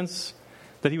made sense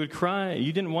that he would cry.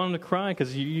 You didn't want him to cry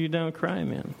because you don't cry,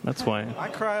 man. That's why. I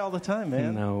cry all the time,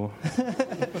 man. No.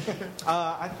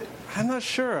 I'm not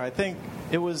sure. I think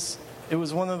it was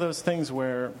one of those things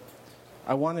where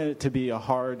I wanted it to be a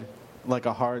hard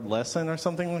lesson or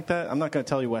something like that. I'm not going to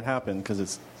tell you what happened because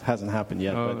it hasn't happened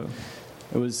yet. But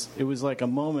it was like a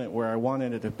moment where I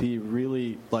wanted it to be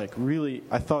really.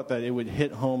 I thought that it would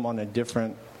hit home in a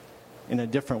different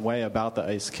way about the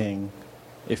Ice King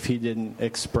if he didn't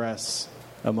express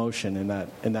emotion in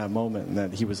that moment, and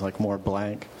that he was like more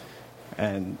blank.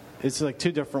 And it's like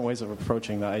two different ways of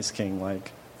approaching the Ice King.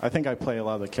 Like, I think I play a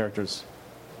lot of the characters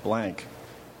blank,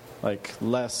 like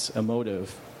less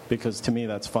emotive, because to me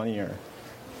that's funnier.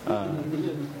 So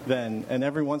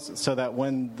that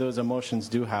when those emotions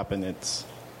do happen, it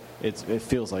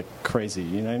feels like crazy.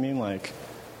 You know what I mean? Like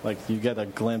you get a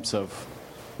glimpse of.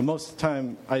 Most of the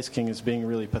time, Ice King is being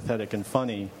really pathetic and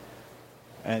funny,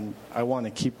 and I want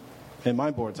to keep. In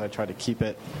my boards, I try to keep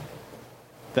it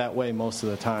that way most of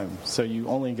the time. So you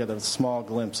only get a small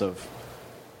glimpse of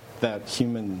that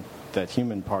human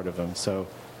part of him. So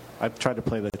I try to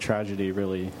play the tragedy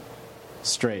really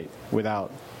straight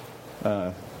without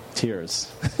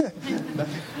tears.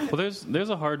 Well, there's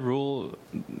a hard rule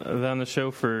on the show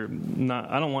for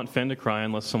not. I don't want Finn to cry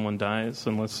unless someone dies,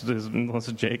 unless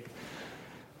Jake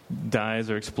dies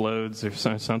or explodes or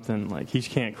something. Like, he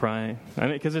can't cry. I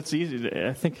mean, because it's easy.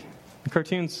 I think in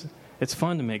cartoons, it's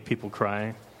fun to make people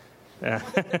cry.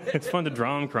 It's fun to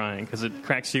draw them crying because it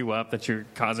cracks you up that you're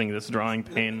causing this drawing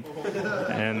pain,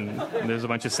 and there's a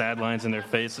bunch of sad lines in their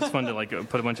face. It's fun to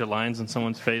put a bunch of lines in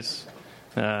someone's face.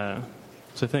 So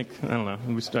I think, I don't know,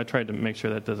 I tried to make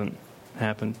sure that doesn't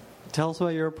happen. Tell us about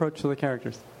your approach to the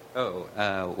characters.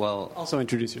 Well... Also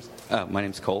introduce yourself. My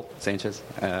name's Cole Sanchez.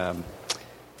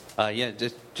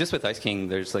 Just with Ice King,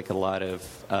 there's like a lot of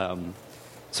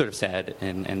sort of sad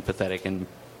and pathetic and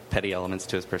petty elements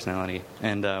to his personality.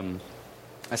 And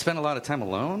I spend a lot of time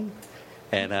alone,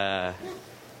 and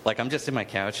I'm just in my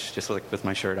couch, just with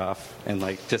my shirt off, and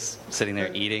just sitting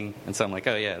there eating. And so I'm like,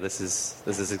 oh yeah, this is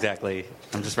exactly.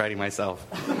 I'm just writing myself.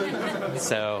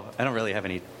 So I don't really have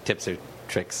any tips or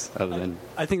tricks other than.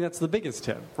 I think that's the biggest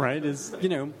tip, right? Is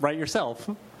write yourself.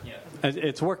 Yeah,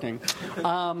 it's working.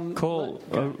 Cole,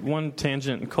 one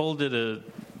tangent. Cole did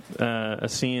a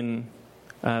scene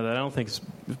that I don't think's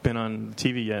been on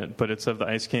TV yet, but it's of the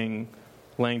Ice King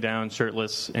laying down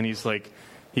shirtless, and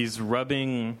he's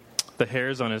rubbing the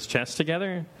hairs on his chest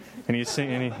together, and he's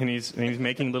singing, and he's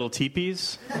making little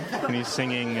teepees, and he's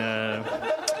singing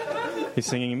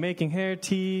making hair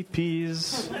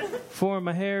teepees for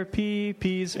my hair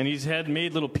peepees, and he's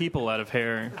made little people out of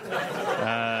hair.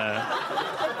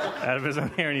 Out of his own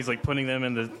hair, and he's putting them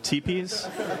in the teepees.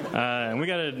 And we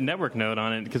got a network note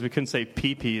on it because we couldn't say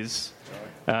pee-pees.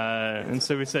 And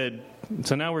so we said,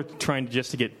 so now we're trying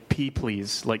just to get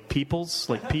pee-please, like peoples,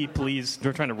 like pee-please.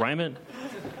 We're trying to rhyme it.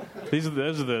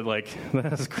 Those are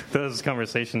those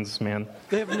conversations, man.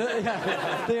 They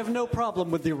have no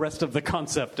problem with the rest of the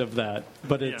concept of that,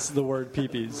 but it's the word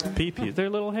pee-pees. Pee-pees.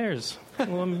 They're little hairs,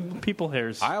 little people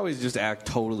hairs. I always just act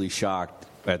totally shocked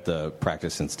at the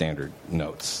practice and standard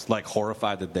notes,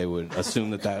 horrified that they would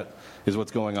assume that is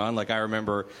what's going on. I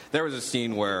remember there was a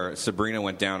scene where Sabrina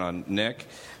went down on Nick,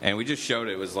 and we just showed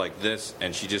it was like this,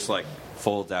 and she just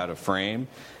folds out of frame,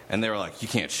 and they were like, you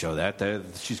can't show that.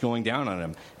 She's going down on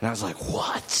him. And I was like,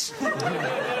 what?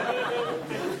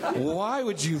 Why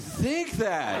would you think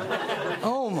that?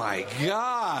 Oh my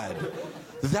God.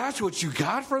 That's what you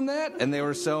got from that? And they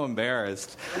were so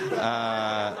embarrassed. They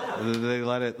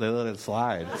let it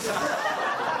slide.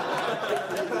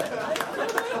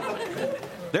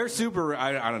 They're super.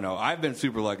 I don't know. I've been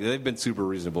super lucky. They've been super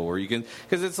reasonable. Where you can,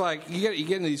 because it's you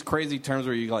get into these crazy terms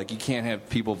where you can't have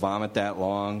people vomit that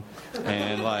long,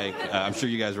 and I'm sure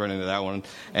you guys run into that one.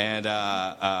 And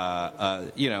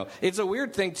it's a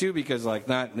weird thing too because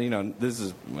this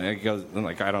is it goes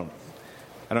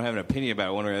I don't have an opinion about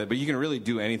it one way or the other, but you can really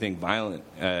do anything violent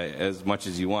as much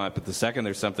as you want. But the second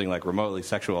there's something remotely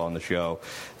sexual on the show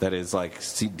that is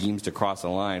deems to cross the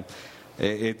line,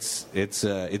 it's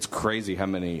crazy how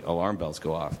many alarm bells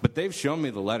go off. But they've shown me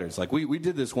the letters. We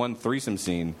did this one threesome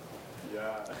scene.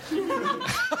 Yeah.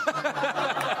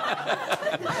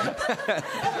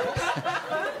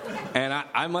 And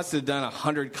I must have done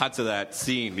 100 cuts of that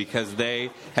scene because they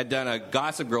had done a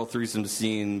Gossip Girl threesome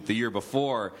scene the year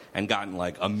before and gotten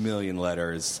like 1 million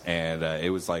letters, and it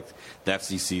was like the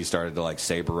FCC started to like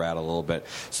saber rattle a little bit.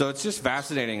 So it's just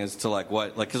fascinating as to like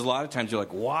what, like, because a lot of times you're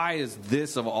like, why is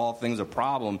this of all things a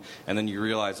problem? And then you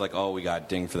realize like, oh, we got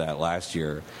dinged for that last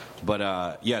year.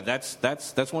 But yeah,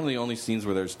 that's one of the only scenes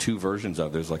where there's two versions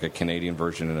of. There's like a Canadian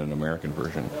version and an American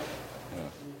version.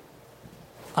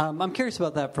 I'm curious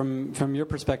about that from your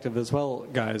perspective as well,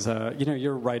 guys.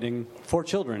 You're writing for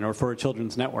children or for a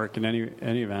children's network in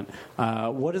any event.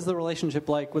 What is the relationship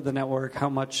like with the network? How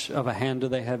much of a hand do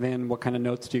they have in? What kind of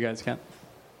notes do you guys get?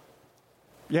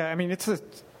 Yeah, I mean,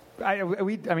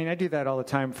 I do that all the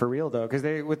time for real though, because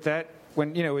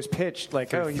when it was pitched like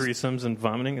threesomes and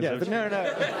vomiting. No.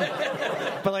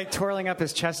 But like twirling up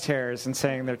his chest hairs and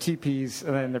saying they're teepees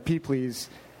and then they're pee-plees.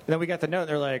 And then we got the note.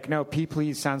 They're like, no,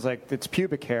 pee-please sounds like it's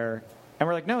pubic hair. And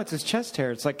we're like, no, it's his chest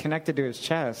hair. It's like connected to his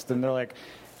chest. And they're like,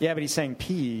 yeah, but he's saying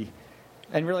pee.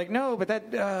 And we're like, no, but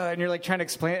that, and you're like trying to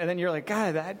explain it. And then you're like,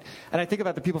 God, that. And I think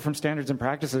about the people from Standards and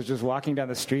Practices just walking down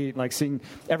the street and like seeing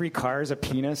every car is a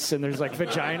penis and there's like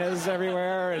vaginas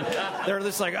everywhere. And they're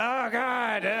just like, oh,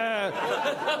 God,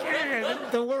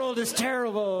 the world is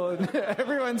terrible. And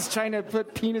everyone's trying to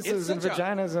put penises and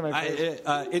vaginas in my face.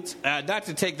 It's not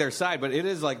to take their side, but it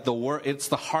is like it's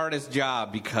the hardest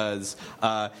job because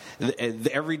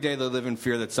every day they live in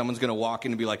fear that someone's going to walk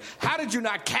in and be like, how did you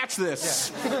not catch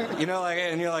this? Yeah.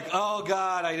 And you're like, oh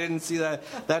God, I didn't see that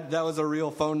was a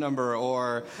real phone number,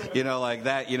 or like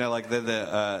that,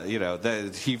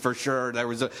 like he for sure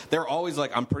they're always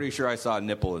like, I'm pretty sure I saw a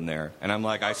nipple in there, and I'm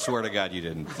like, I swear to God you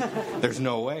didn't. There's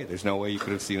no way you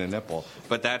could have seen a nipple.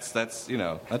 But that's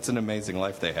an amazing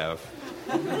life they have.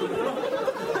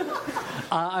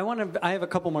 I have a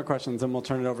couple more questions, and we'll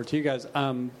turn it over to you guys.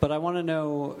 But I want to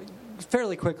know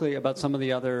fairly quickly about some of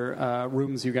the other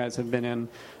rooms you guys have been in.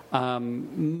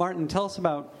 Martin, tell us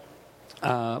about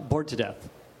Bored to Death,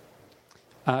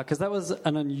 because that was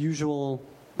an unusual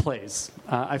place.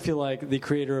 I feel like the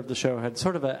creator of the show had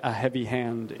sort of a heavy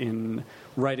hand in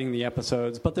writing the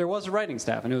episodes, but there was a writing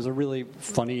staff, and it was a really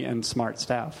funny and smart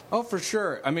staff. Oh, for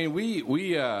sure. I mean,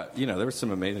 we there were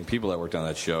some amazing people that worked on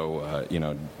that show.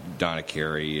 Donna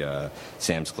Carey,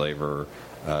 Sam Sclaver,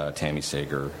 Tammy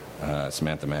Sager,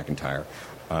 Samantha McIntyre.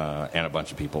 And a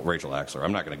bunch of people, Rachel Axler.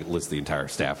 I'm not going to list the entire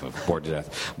staff of Bored to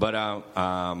Death, but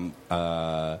Jonathan.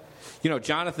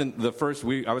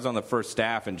 I was on the first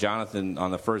staff, and Jonathan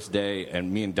on the first day,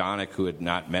 and me and Donick, who had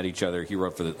not met each other, he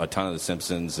wrote for a ton of The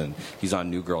Simpsons, and he's on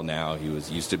New Girl now. He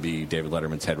used to be David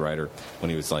Letterman's head writer when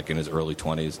he was like in his early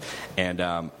 20s,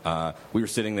 and we were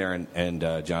sitting there,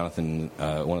 and Jonathan,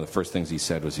 one of the first things he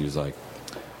said was, he was like,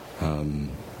 I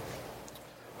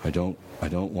don't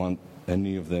want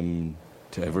any of them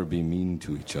to ever be mean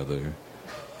to each other,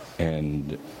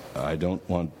 and I don't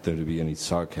want there to be any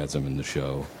sarcasm in the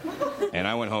show. And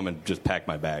I went home and just packed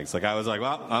my bags. Like, I was like,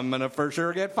 well, I'm gonna for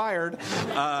sure get fired.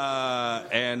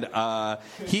 And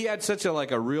he had such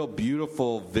a real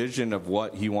beautiful vision of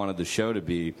what he wanted the show to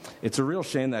be. It's a real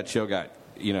shame that show got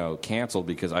canceled,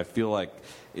 because I feel like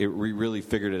we really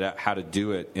figured it out how to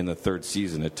do it in the third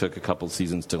season. It took a couple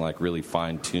seasons to really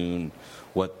fine tune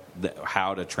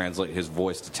how to translate his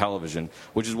voice to television,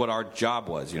 which is what our job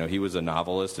was. He was a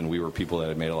novelist, and we were people that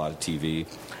had made a lot of TV,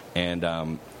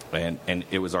 and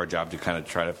it was our job to kind of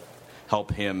try to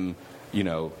help him,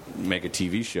 make a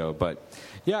TV show. But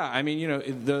yeah, I mean,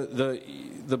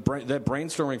 that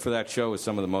brainstorming for that show was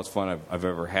some of the most fun I've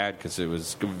ever had, because it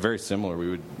was very similar.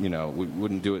 We would, we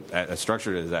wouldn't do it as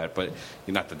structured as that, but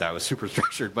not that was super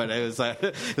structured, but it was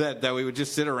that we would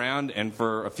just sit around and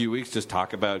for a few weeks just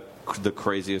talk about the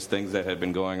craziest things that had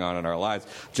been going on in our lives.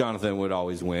 Jonathan would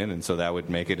always win, and so that would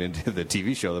make it into the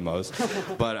TV show the most.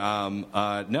 But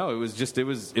no, it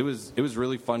was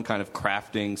really fun, kind of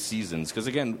crafting seasons, because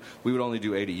again, we would only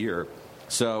do 8 a year.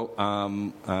 So,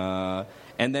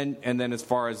 and then as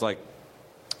far as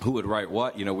who would write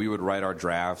what, we would write our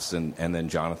drafts, and then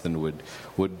Jonathan would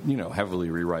heavily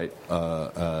rewrite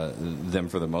them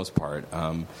for the most part.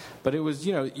 But it was,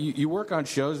 you work on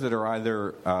shows that are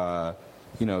either,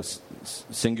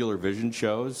 singular vision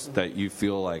shows that you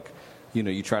feel like,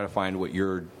 you try to find what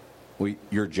your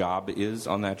job is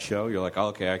on that show. You're like, oh,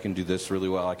 okay, I can do this really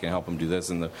well. I can help them do this,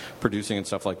 and the producing and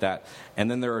stuff like that.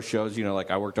 And then there are shows,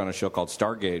 I worked on a show called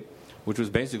Stargate, which was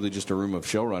basically just a room of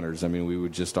showrunners. I mean, we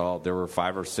would just there were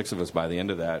 5 or 6 of us by the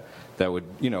end of that would,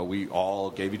 we all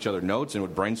gave each other notes and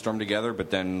would brainstorm together.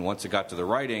 But then once it got to the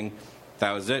writing,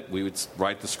 that was it. We would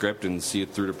write the script and see it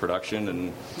through to production,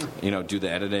 and, do the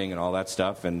editing and all that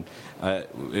stuff. And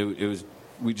it was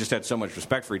we just had so much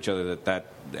respect for each other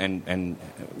and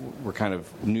we're kind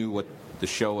of knew what the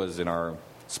show was in our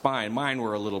spine. Mine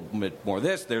were a little bit more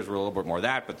this, theirs were a little bit more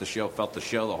that, but the show felt the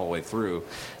show the whole way through,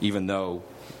 even though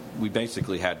we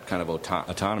basically had kind of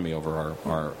autonomy over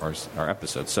our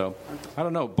episodes. So I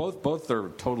don't know. Both are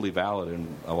totally valid and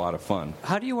a lot of fun.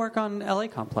 How do you work on LA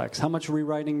Complex? How much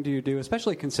rewriting do you do,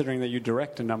 especially considering that you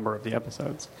direct a number of the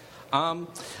episodes? LA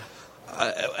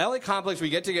Complex, we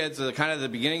get together, it's kind of the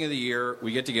beginning of the year,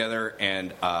 we get together,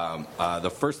 and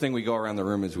the first thing we go around the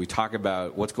room is we talk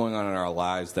about what's going on in our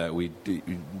lives that we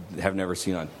have never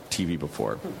seen on TV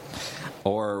before,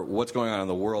 or what's going on in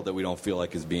the world that we don't feel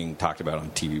like is being talked about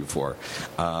on TV before.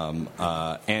 And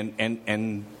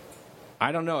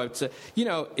I don't know.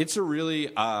 It's a really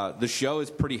the show is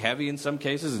pretty heavy in some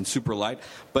cases and super light.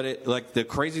 But the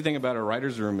crazy thing about a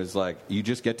writer's room is you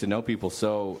just get to know people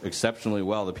so exceptionally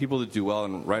well. The people that do well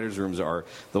in writers' rooms are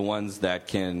the ones that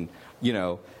can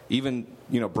even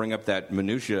bring up that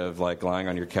minutia of lying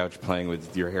on your couch playing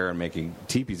with your hair and making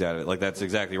teepees out of it. That's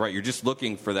exactly right. You're just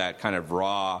looking for that kind of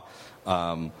raw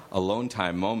alone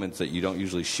time moments that you don't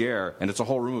usually share, and it's a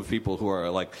whole room of people who are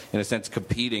in a sense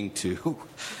competing to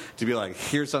be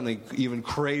here's something even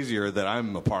crazier that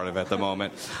I'm a part of at the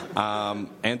moment.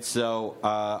 And so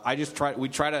we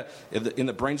try to in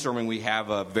the brainstorming we have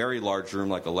a very large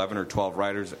room, 11 or 12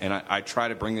 writers, and I try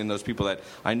to bring in those people that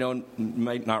I know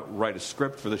might not write a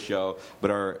script for the show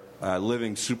but are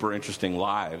living super interesting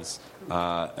lives,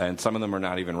 and some of them are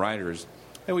not even writers.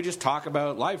 And we just talk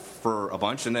about life for a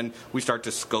bunch, and then we start to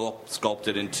sculpt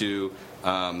it into.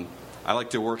 I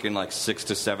like to work in 6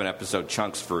 to 7 episode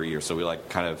chunks for a year. So we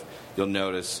you'll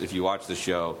notice if you watch the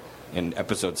show, in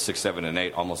episodes 6, 7, and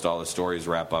 8, almost all the stories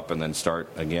wrap up and then start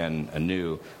again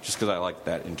anew, just because I like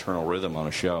that internal rhythm on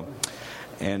a show.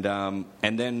 And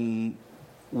then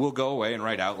we'll go away and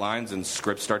write outlines, and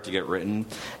scripts start to get written.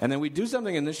 And then we do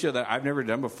something in this show that I've never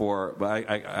done before, but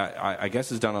I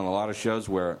guess is done on a lot of shows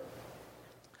where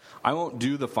I won't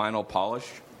do the final polish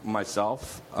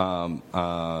myself.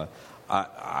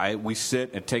 We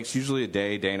sit. It takes usually a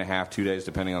day and a half, 2 days,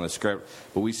 depending on the script.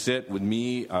 But we sit with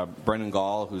me, Brendan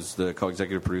Gall, who's the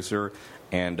co-executive producer,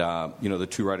 and the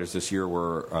 2 writers this year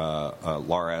were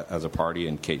Laura Azzopardi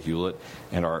and Kate Hewlett,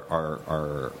 and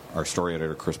our story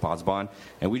editor Chris Osborne.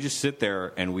 And we just sit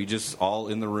there, and we just all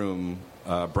in the room.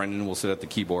 Brendan will sit at the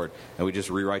keyboard, and we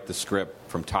just rewrite the script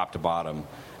from top to bottom,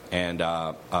 and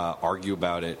argue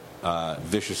about it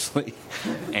viciously,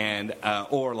 and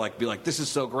or be this is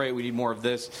so great, we need more of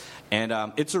this. And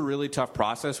it's a really tough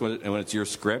process when it's your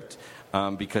script,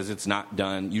 because it's not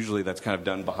done. Usually that's kind of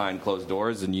done behind closed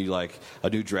doors, and you a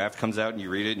new draft comes out and you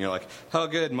read it and you're like, oh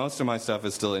good, most of my stuff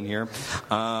is still in here.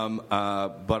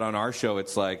 But on our show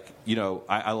it's I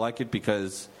like it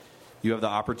because you have the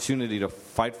opportunity to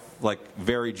fight,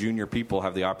 very junior people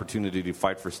have the opportunity to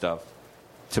fight for stuff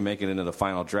to make it into the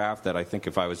final draft that I think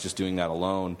if I was just doing that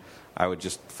alone, I would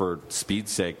just, for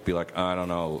speed's sake, be I don't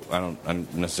know, I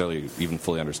don't necessarily even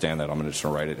fully understand that. I'm just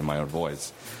going to write it in my own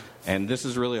voice. And this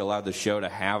has really allowed the show to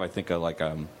have, I think, I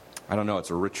don't know, it's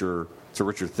a richer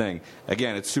thing.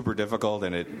 Again, it's super difficult,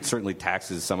 and it certainly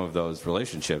taxes some of those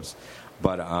relationships.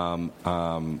 But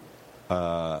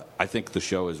I think the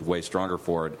show is way stronger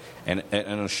for it. And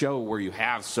a show where you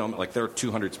have there are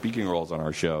 200 speaking roles on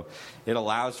our show, it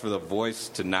allows for the voice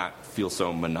to not feel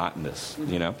so monotonous,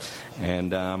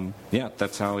 And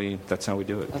that's how we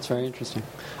do it. That's very interesting.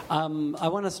 I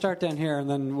want to start down here, and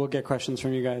then we'll get questions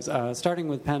from you guys. Starting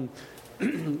with Penn.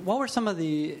 What were some of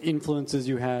the influences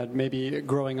you had maybe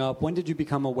growing up? When did you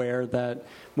become aware that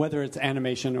whether it's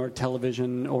animation or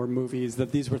television or movies,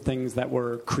 that these were things that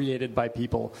were created by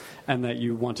people and that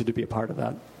you wanted to be a part of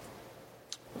that?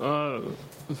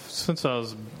 Since I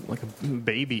was a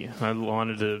baby, I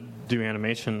wanted to do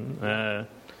animation.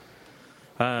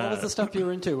 What was the stuff you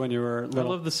were into when you were little? I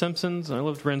loved The Simpsons. I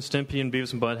loved Ren Stimpy and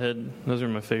Beavis and Butthead. Those are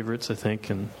my favorites, I think.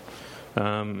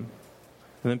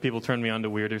 And then people turned me on to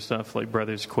weirder stuff like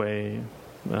Brothers Quay.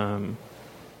 Trying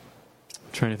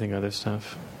to think of other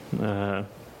stuff.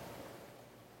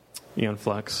 Eon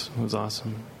Flux was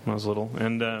awesome when I was little.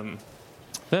 And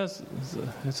is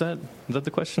that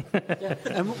the question? Yeah.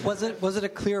 And was it a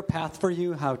clear path for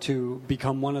you how to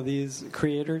become one of these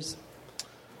creators?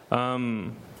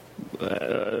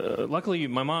 Luckily,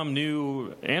 my mom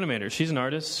knew animators. She's an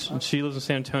artist. And she lives in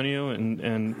San Antonio,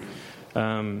 and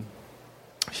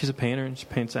she's a painter, and she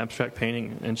paints abstract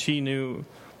painting. And she knew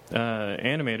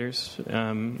animators,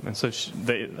 and so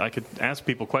I could ask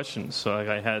people questions. So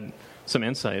I had some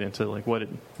insight into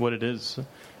what it is.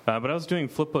 But I was doing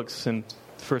flip books in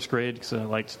first grade because I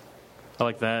liked I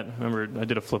like that. I remember I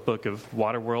did a flip book of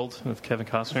Waterworld with Kevin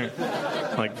Costner,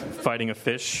 like fighting a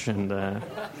fish, and I've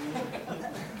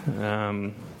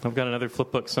got another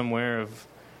flip book somewhere of.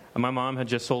 My mom had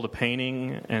just sold a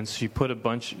painting, and she put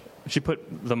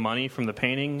the money from the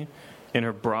painting in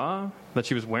her bra that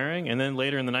she was wearing, and then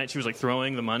later in the night she was like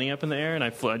throwing the money up in the air, and I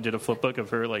did a flip book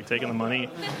of her like taking the money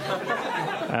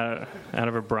out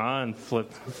of her bra and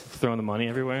throwing the money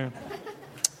everywhere.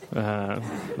 Those are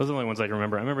the only ones I can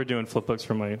remember. I remember doing flip books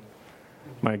for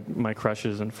my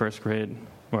crushes in first grade,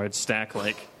 where I'd stack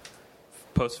like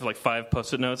 5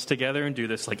 Post-it notes together and do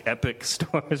this like epic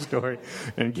story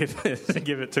and give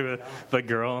it to the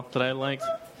girl that I liked.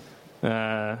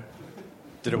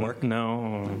 Did it work?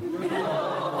 No.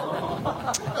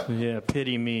 Yeah,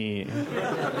 pity me.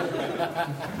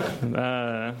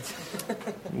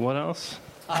 What else?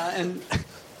 And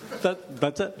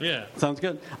that's it? Yeah. Sounds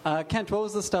good. Kent, what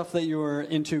was the stuff that you were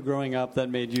into growing up that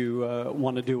made you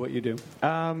want to do what you do?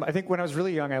 I think when I was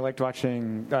really young, I liked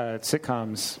watching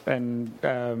sitcoms, and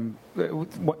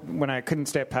when I couldn't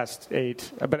stay up past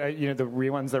 8, but the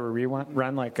reruns that were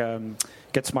rerun, like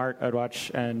Get Smart, I'd watch,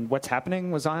 and What's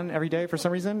Happening was on every day for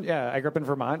some reason. Yeah, I grew up in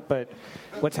Vermont, but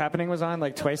What's Happening was on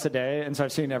like twice a day, and so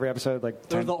I've seen every episode like 10.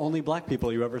 They're the only black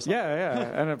people you ever saw.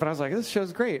 Yeah. But I was like, this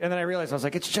show's great, and then I realized I was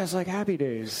like, it's just like Happy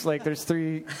Days. Like there's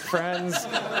 3 friends,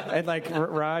 and like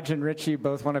Raj and Richie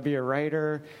both want to be a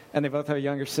writer, and they both have a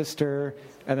younger sister,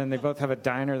 and then they both have a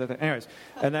diner. Anyways,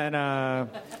 and then and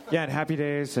Happy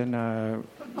Days and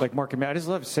like Mork and Mindy. I just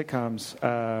love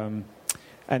sitcoms.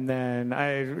 And then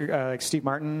I like Steve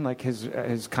Martin, like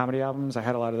his comedy albums. I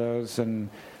had a lot of those, and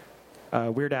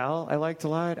Weird Al I liked a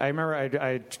lot. I remember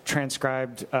I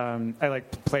transcribed, I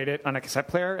like played it on a cassette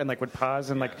player and like would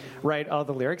pause and like write all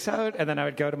the lyrics out, and then I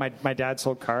would go to my dad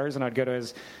sold cars, and I'd go to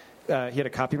his. He had a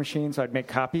copy machine, so I'd make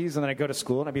copies, and then I'd go to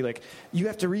school, and I'd be like, "You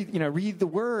have to read the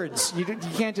words. You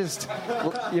can't just,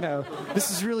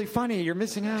 this is really funny. You're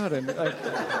missing out." And like,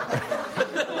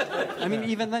 I mean,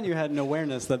 even then you had an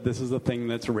awareness that this is the thing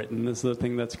that's written, this is the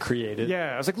thing that's created.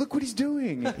 Yeah, I was like, look what he's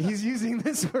doing. He's using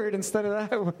this word instead of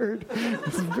that word.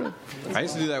 I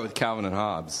used to do that with Calvin and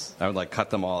Hobbes. I would like cut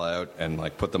them all out and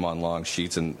like put them on long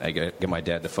sheets, and I get my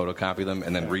dad to photocopy them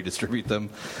and then redistribute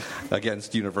them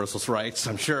against Universal's rights,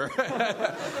 I'm sure.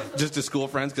 Just to school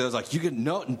friends, because I was like, you can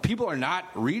know, and people are not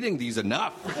reading these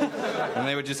enough. And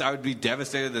I would be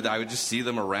devastated that I would just see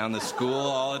them around the school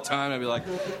all the time. I'd be like,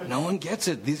 no one gets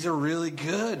it. These are really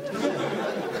good.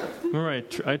 Remember,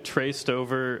 I traced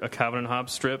over a Calvin and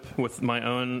Hobbes strip with my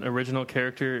own original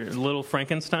character, Little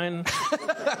Frankenstein.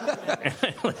 And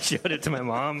I showed it to my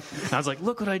mom. And I was like,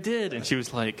 look what I did. And she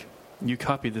was like, you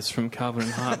copied this from Calvin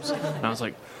and Hobbes. And I was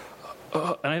like,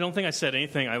 and I don't think I said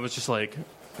anything. I was just like,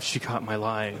 she caught my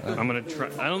lie. I'm gonna try.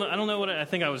 I don't know what I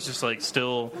think. I was just like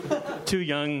still too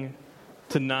young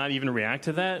to not even react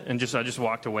to that, and I just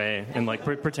walked away and like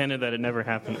pretended that it never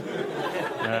happened.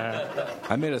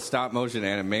 I made a stop motion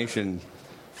animation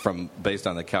based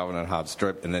on the Calvin and Hobbes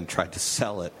strip, and then tried to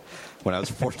sell it when I was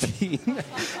 14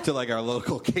 to like our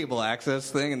local cable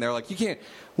access thing, and they're like, "You can't.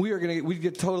 We'd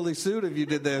get totally sued if you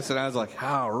did this." And I was like,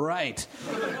 "How right?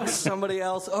 Somebody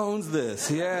else owns this."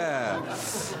 Yeah.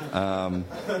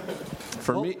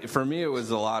 For me, it was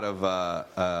a lot of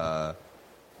the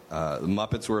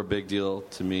Muppets were a big deal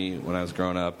to me when I was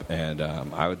growing up, and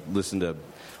I would listen to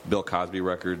Bill Cosby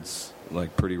records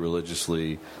like pretty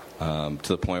religiously, to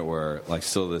the point where like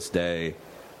still to this day,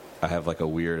 I have like a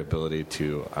weird ability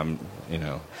to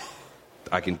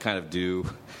I can kind of do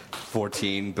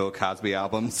 14 Bill Cosby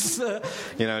albums.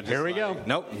 Here we go.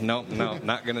 Nope,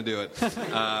 not gonna do it.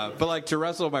 But like to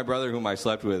wrestle with my brother, whom I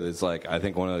slept with, is like I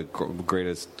think one of the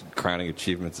greatest crowning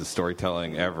achievements of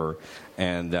storytelling ever,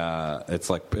 and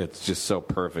it's just so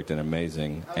perfect and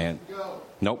amazing. And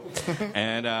nope,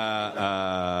 and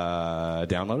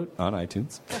download it on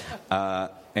iTunes.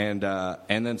 And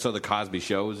then so the Cosby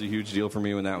Show was a huge deal for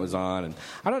me when that was on, and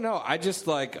I don't know, I just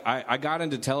like I got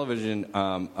into television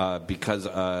because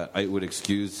it would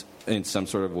excuse in some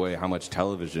sort of way how much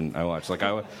television I watch. Like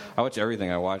I watch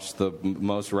everything. I watch the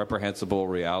most reprehensible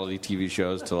reality TV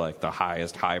shows to like the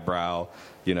highest highbrow,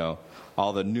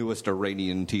 all the newest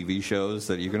Iranian TV shows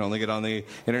that you can only get on the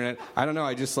internet. I don't know.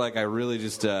 I really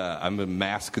just I'm a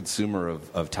mass consumer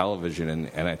of television,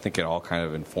 and I think it all kind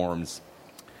of informs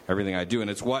everything I do, and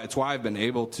it's why I've been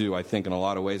able to, I think, in a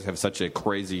lot of ways, have such a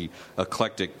crazy,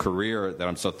 eclectic career that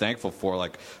I'm so thankful for.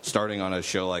 Like starting on a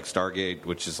show like Stargate,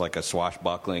 which is like a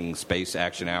swashbuckling space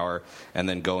action hour, and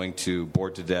then going to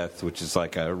Bored to Death, which is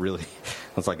like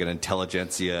it's like an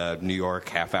intelligentsia New York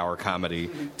half-hour comedy,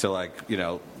 to like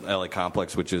LA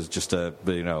Complex, which is just a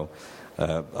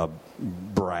a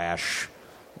brash,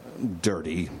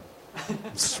 dirty,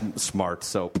 smart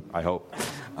soap. I hope.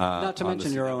 Not to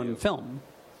mention your own film.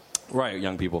 Right,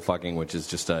 young people fucking, which is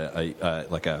just a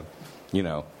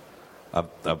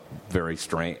very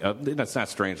strange. It's not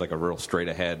strange, like a real straight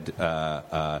ahead.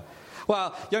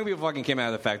 Well, young people fucking came out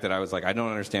of the fact that I was like, I don't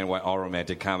understand why all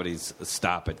romantic comedies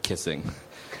stop at kissing.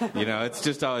 It's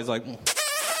just always like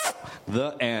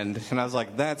the end, and I was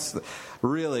like, that's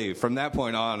really, from that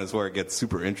point on is where it gets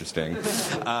super interesting.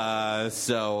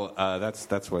 So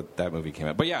that's what that movie came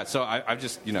out. But yeah, so I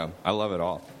just I love it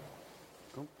all.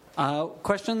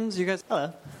 Questions, you guys?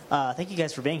 Hello. Thank you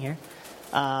guys for being here.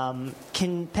 Pen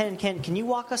and Ken, can you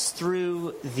walk us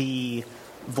through the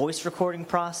voice recording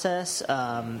process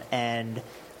and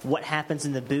what happens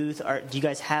in the booth? Do you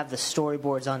guys have the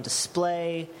storyboards on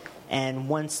display? And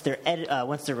once they're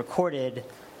recorded,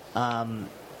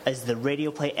 is the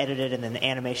radio play edited and then the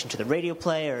animation to the radio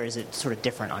play, or is it sort of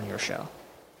different on your show?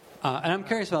 And I'm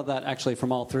curious about that, actually,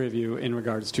 from all three of you in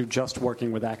regards to just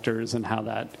working with actors and how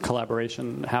that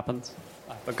collaboration happens.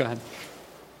 But go ahead.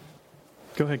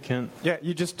 Go ahead, Kent. Yeah,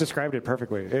 you just described it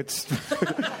perfectly. It's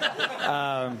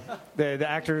the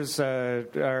actors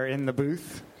are in the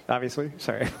booth, obviously.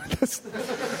 Sorry.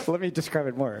 Let me describe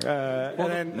it more. And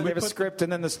then we have a script,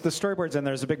 and then the storyboard's in.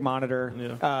 There's a big monitor.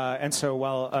 Yeah. And so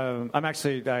while I'm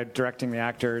actually directing the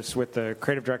actors with the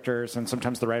creative directors, and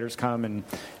sometimes the writers come,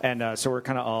 and so we're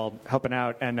kind of all helping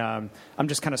out. And I'm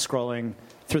just kind of scrolling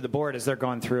through the board as they're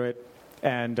going through it.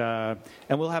 And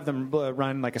we'll have them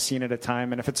run like a scene at a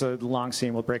time. And if it's a long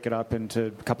scene, we'll break it up into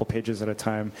a couple pages at a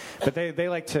time. But they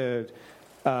like to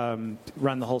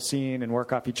run the whole scene and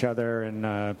work off each other.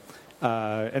 And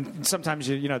sometimes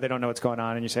they don't know what's going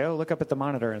on, and you say, "Oh, look up at the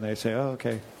monitor," and they say, "Oh,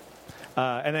 okay."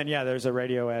 And then there's a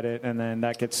radio edit, and then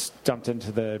that gets dumped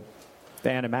into the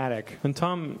animatic. And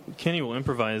Kenny will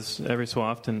improvise every so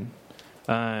often.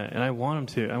 And I want him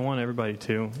to. I want everybody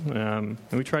to. And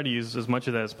we try to use as much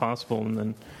of that as possible. And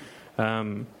then,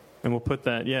 and we'll put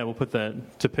that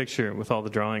to picture with all the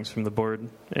drawings from the board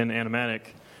and animatic,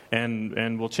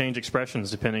 and we'll change expressions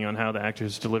depending on how the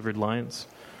actors delivered lines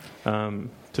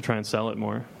to try and sell it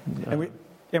more. And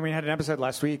we had an episode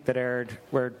last week that aired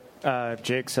where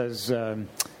Jake says.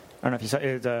 I don't know if you saw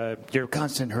it, your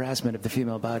constant harassment of the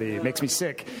female body makes me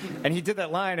sick. And he did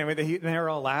that line, and they were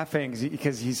all laughing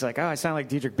because he's like, "Oh, I sound like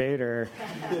Diedrich Bader."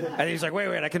 And he's like,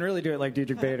 wait, I can really do it like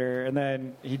Diedrich Bader. And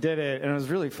then he did it, and it was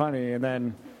really funny. And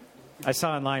then I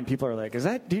saw online, people are like, "Is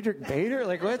that Diedrich Bader?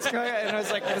 Like, what's going on?" And I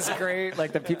was like, "It's great."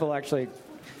 Like, the people actually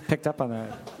picked up on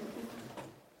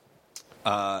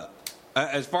that.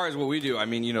 As far as what we do, I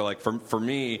mean, like for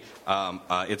me,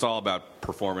 it's all about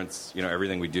performance.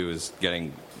 Everything we do is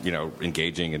getting,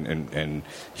 engaging and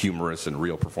humorous and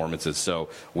real performances. So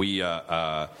we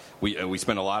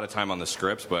spend a lot of time on the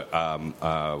scripts, but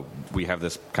we have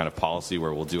this kind of policy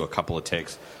where we'll do a couple of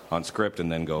takes on script and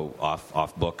then go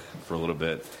off book for a little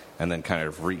bit, and then kind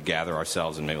of regather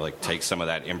ourselves and maybe like take some of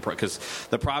that improv. Because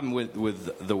the problem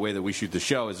with the way that we shoot the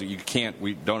show is that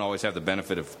we don't always have the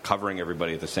benefit of covering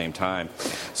everybody at the same time.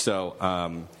 So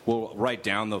we'll write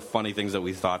down the funny things that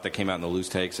we thought that came out in the loose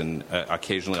takes, and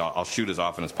occasionally I'll shoot as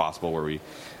often as possible where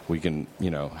we can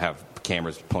have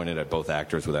cameras pointed at both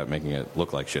actors without making it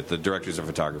look like shit. The directors of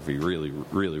photography really,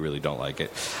 really, really don't like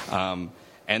it.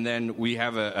 And then we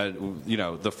have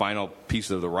the final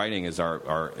piece of the writing is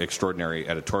our extraordinary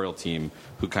editorial team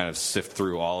who kind of sift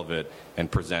through all of it and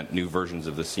present new versions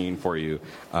of the scene for you,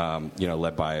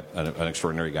 led by an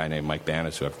extraordinary guy named Mike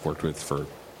Banas, who I've worked with for,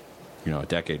 a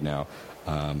decade now.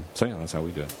 So that's how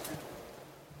we do it.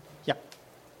 Yeah.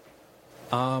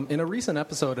 In a recent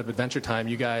episode of Adventure Time,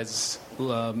 you guys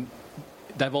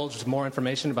divulged more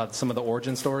information about some of the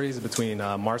origin stories between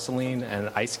Marceline and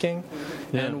Ice King.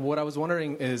 Yeah. And what I was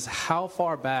wondering is, how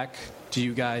far back do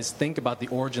you guys think about the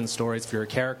origin stories for your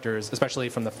characters, especially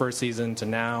from the first season to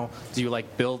now? Do you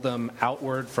build them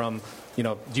outward from,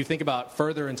 do you think about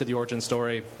further into the origin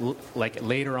story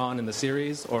later on in the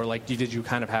series, or did you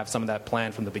kind of have some of that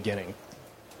planned from the beginning?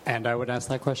 And I would ask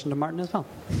that question to Martin as well.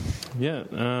 Yeah.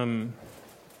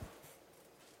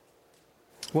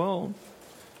 Well,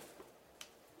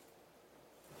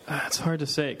 it's hard to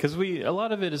say because a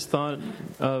lot of it is thought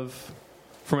of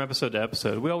from episode to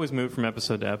episode. We always move from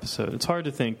episode to episode. It's hard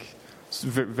to think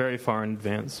very far in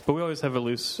advance, but we always have a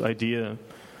loose idea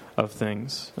of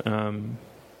things.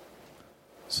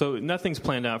 So nothing's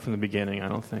planned out from the beginning, I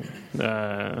don't think.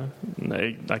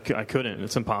 I couldn't.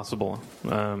 It's impossible.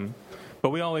 But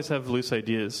we always have loose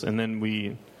ideas, and then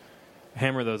we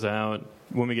hammer those out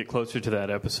when we get closer to that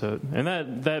episode.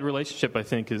 And that relationship, I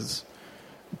think, is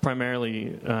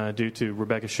primarily due to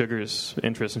Rebecca Sugar's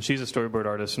interest, and she's a storyboard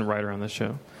artist and writer on this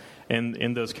show, and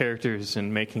in those characters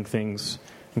and making things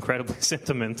incredibly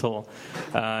sentimental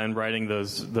and writing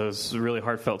those really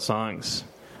heartfelt songs.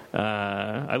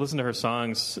 I listen to her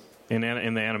songs in the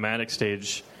animatic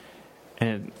stage,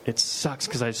 and it sucks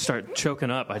because I start choking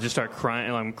up. I just start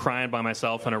crying. I'm crying by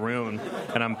myself in a room,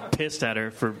 and I'm pissed at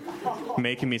her for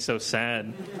making me so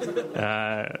sad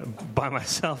by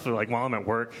myself, like while I'm at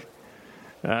work.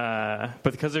 But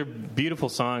because they're beautiful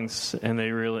songs and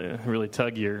they really, really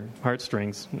tug your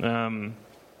heartstrings. I'm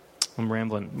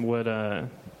rambling. What?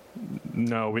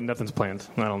 No, nothing's planned.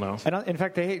 I don't know. And in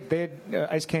fact, they had,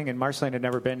 Ice King and Marceline had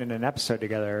never been in an episode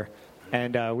together,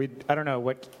 and I don't know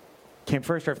what came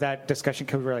first, or if that discussion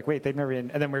came, we were like, wait, they've never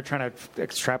been, and then we were trying to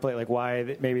extrapolate like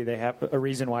why maybe they have a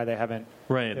reason why they haven't.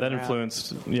 Right, that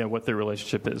influenced what their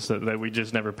relationship is. That we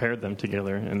just never paired them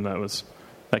together, and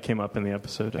that came up in the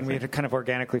episode. And we had kind of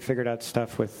organically figured out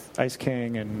stuff with Ice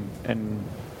King and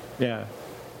yeah.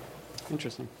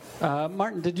 Interesting.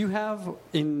 Martin, did you have,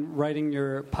 in writing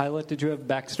your pilot, did you have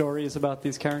backstories about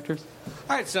these characters?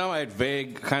 I had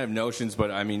vague kind of notions, but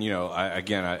I mean, I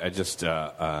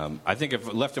think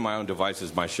if left to my own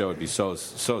devices, my show would be so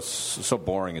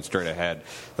boring and straight ahead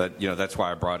that that's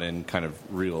why I brought in kind of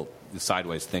real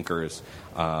sideways thinkers.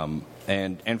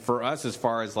 And for us, as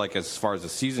far as the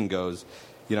season goes,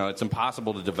 it's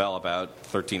impossible to develop out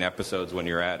 13 episodes when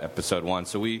you're at episode 1.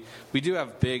 So we do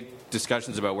have big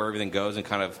discussions about where everything goes and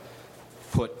kind of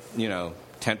put,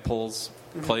 tent poles,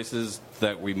 places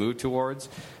that we move towards.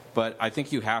 But I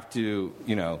think you have to,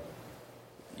 you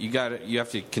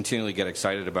have to continually get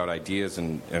excited about ideas,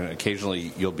 and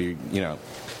occasionally you'll be,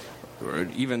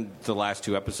 even the last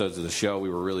 2 episodes of the show, we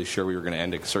were really sure we were going to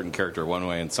end a certain character one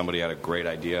way, and somebody had a great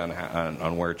idea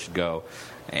on where it should go.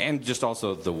 And just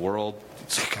also the world,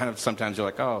 it's kind of sometimes you're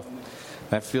like, oh,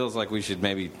 that feels like we should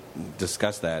maybe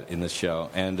discuss that in this show.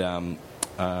 And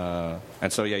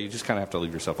so, you just kind of have to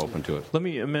leave yourself open to it. Let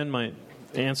me amend my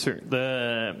answer.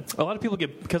 A lot of people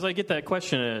because I get that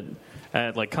question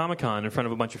at like Comic-Con in front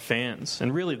of a bunch of fans,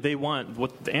 and really the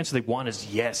answer they want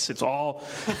is yes. It's all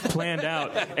planned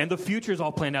out, and the future is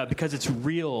all planned out because it's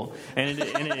real and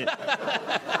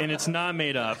it's not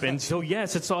made up. And so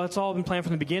yes, it's all been planned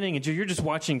from the beginning, and you're just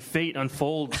watching fate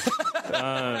unfold.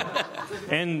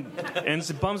 And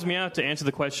it bums me out to answer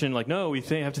the question like, no, we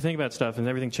have to think about stuff and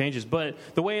everything changes. But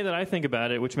the way that I think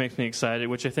about it, which makes me excited,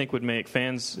 which I think would make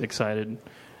fans excited,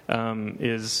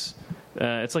 is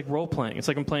it's like role playing. It's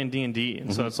like I'm playing D&D,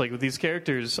 and so it's like with these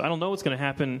characters, I don't know what's going to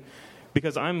happen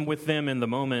because I'm with them in the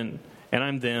moment, and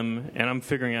I'm them, and I'm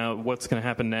figuring out what's going to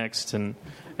happen next, and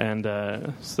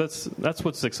so that's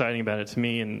what's exciting about it to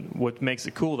me, and what makes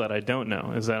it cool that I don't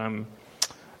know is that I'm.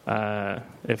 I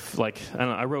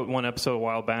wrote one episode a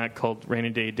while back called Rainy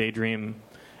Day Daydream, and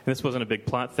this wasn't a big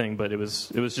plot thing, but it was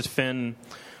just Finn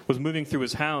was moving through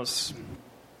his house,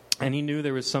 and he knew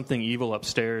there was something evil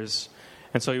upstairs,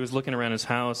 and so he was looking around his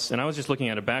house, and I was just looking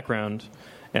at a background,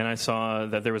 and I saw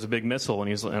that there was a big missile,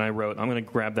 and I wrote, I'm going to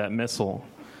grab that missile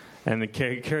and then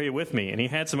carry it with me. And he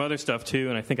had some other stuff too,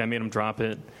 and I think I made him drop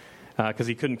it because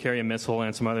he couldn't carry a missile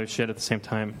and some other shit at the same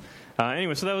time.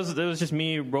 Anyway, so that was just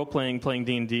me role-playing, playing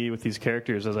D&D with these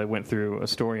characters as I went through a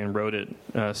story and wrote it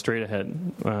straight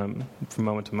ahead from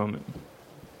moment to moment.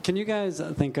 Can you guys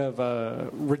think of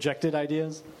rejected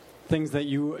ideas? Things that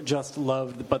you just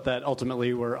loved but that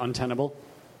ultimately were untenable?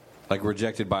 Like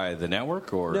rejected by the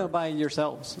network? Or no, by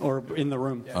yourselves or in the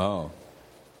room. Yeah. Oh.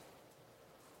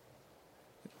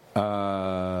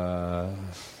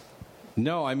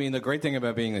 No, I mean, the great thing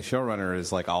about being a showrunner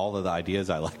is, like, all of the ideas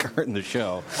I like are in the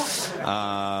show.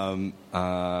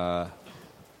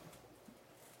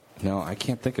 No, I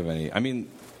can't think of any. I mean...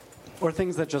 Or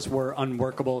things that just were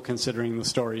unworkable considering the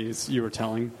stories you were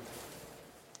telling?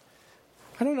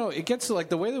 I don't know. It gets to, like,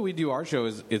 the way that we do our show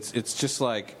is it's just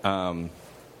like...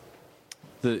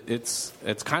 It's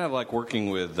kind of like working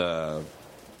with...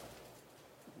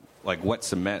 like wet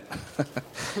cement,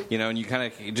 and you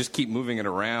kind of just keep moving it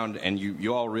around, and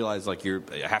you all realize like you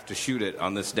have to shoot it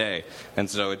on this day, and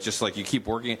so it's just like you keep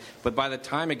working. But by the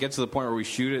time it gets to the point where we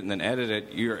shoot it and then edit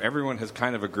it, everyone has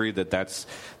kind of agreed that that's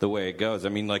the way it goes. I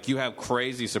mean, like you have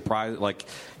crazy surprise, like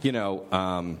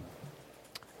I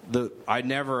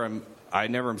never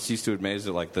am ceased to amaze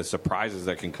at like the surprises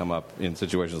that can come up in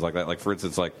situations like that. Like for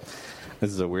instance, like. This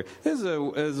is a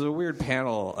weird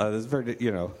panel. This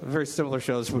is very similar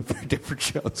shows but very different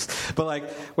shows. But like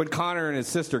when Connor and his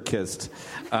sister kissed,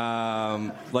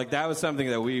 like that was something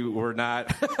that we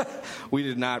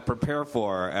did not prepare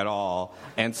for at all.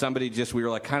 And we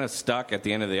were like kind of stuck at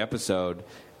the end of the episode.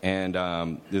 And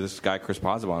this guy Chris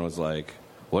Osborne was like,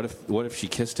 what if she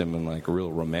kissed him in like a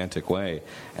real romantic way?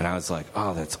 And I was like,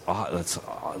 oh,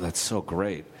 that's so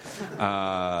great.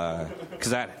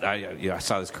 Because I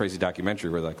saw this crazy documentary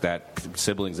where like that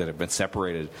siblings that have been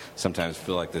separated sometimes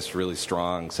feel like this really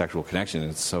strong sexual connection,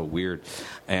 and it's so weird.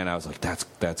 And I was like,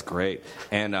 that's great.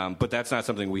 And but that's not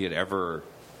something we had ever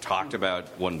talked about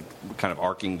when kind of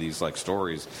arcing these like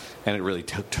stories, and it really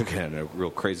took it in a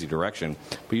real crazy direction.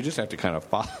 But you just have to kind of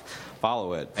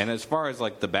follow it. And as far as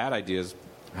like the bad ideas,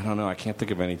 I don't know. I can't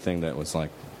think of anything that was like.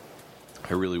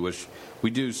 I really wish we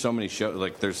do so many shows.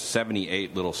 Like there's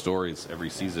 78 little stories every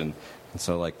season, and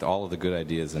so like all of the good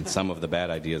ideas and some of the bad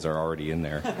ideas are already in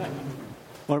there.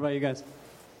 What about you guys?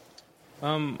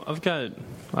 I've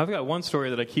got one story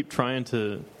that I keep trying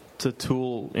to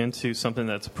tool into something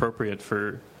that's appropriate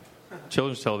for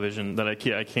children's television that I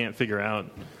can't figure out.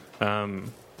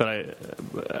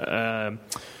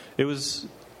 It was.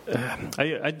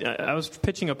 I was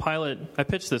pitching a pilot. I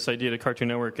pitched this idea to Cartoon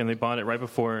Network, and they bought it right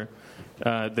before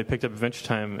they picked up Adventure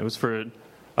Time. It was for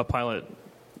a pilot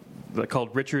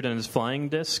called Richard and His Flying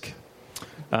Disc.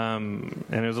 And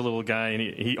it was a little guy, and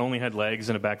he only had legs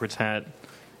and a backwards hat,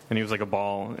 and he was like a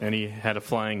ball, and he had a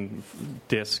flying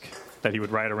disc that he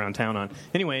would ride around town on.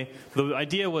 Anyway, the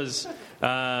idea was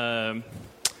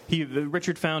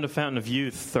Richard found a fountain of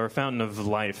youth, or a fountain of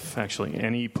life, actually,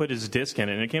 and he put his disc in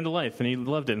it, and it came to life, and he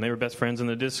loved it, and they were best friends, and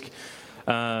the disc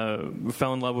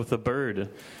fell in love with a bird,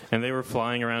 and they were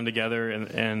flying around together,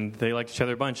 and they liked each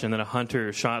other a bunch, and then a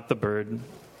hunter shot the bird,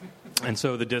 and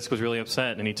so the disc was really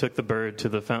upset, and he took the bird to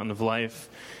the fountain of life,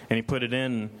 and he put it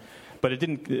in. But it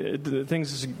didn't. The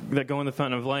things that go in the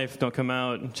fountain of life don't come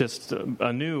out just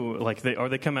anew,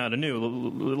 they come out anew.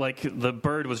 Like the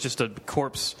bird was just a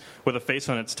corpse with a face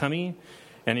on its tummy,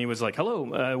 and he was like,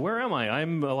 "Hello, where am I?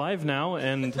 I'm alive now,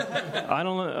 and I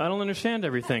don't understand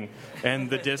everything."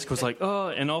 And the disc was like, "Oh,"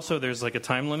 and also there's like a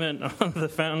time limit on the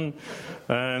fountain,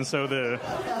 and so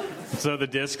the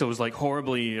disc was like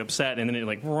horribly upset, and then it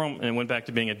like and went back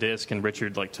to being a disc, and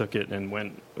Richard like took it and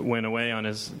went away on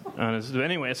his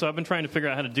anyway. So I've been trying to figure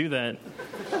out how to do that,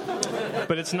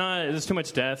 but it's not. There's too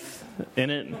much death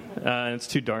in it, and it's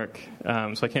too dark,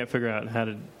 so I can't figure out how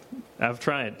to. I've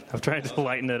tried to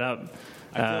lighten it up.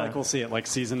 I feel like we'll see it like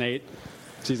season 8,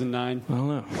 season 9. I don't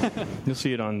know. You'll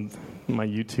see it on my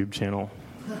YouTube channel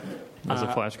as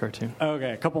a Flash cartoon.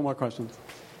 Okay, a couple more questions.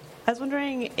 I was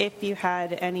wondering if you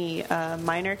had any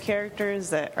minor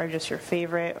characters that are just your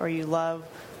favorite or you love,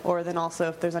 or then also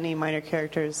if there's any minor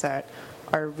characters that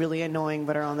are really annoying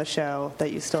but are on the show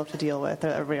that you still have to deal with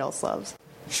that everybody else loves.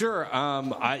 Sure.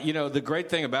 The great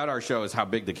thing about our show is how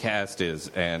big the cast is,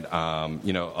 and a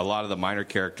lot of the minor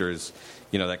characters,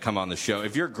 that come on the show.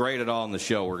 If you're great at all in the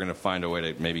show, we're going to find a way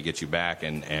to maybe get you back.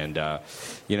 I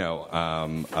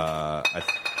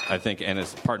think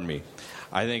Ennis. Pardon me.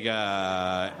 I think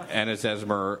Ennis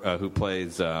Esmer, who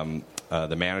plays the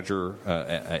manager,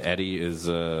 Eddie, is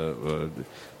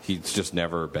he's just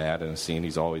never bad in a scene.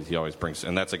 He always brings,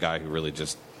 and that's a guy who really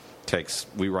just.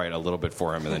 We write a little bit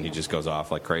for him, and then he just goes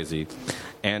off like crazy.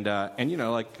 And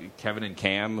like Kevin and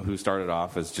Cam, who started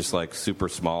off as just like super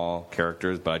small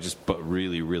characters, but I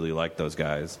really, really liked those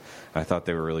guys. I thought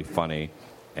they were really funny.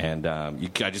 And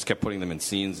I just kept putting them in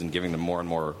scenes and giving them more and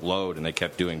more load, and they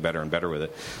kept doing better and better with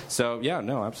it. So, yeah,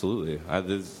 no, absolutely.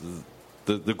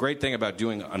 The great thing about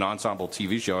doing an ensemble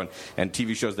TV show and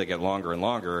TV shows that get longer and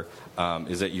longer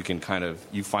is that you can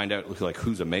you find out like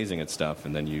who's amazing at stuff,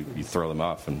 and then you throw them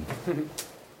off. And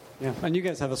yeah, and you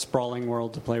guys have a sprawling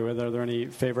world to play with. Are there any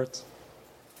favorites?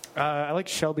 I like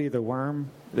Shelby the Worm.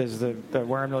 There's the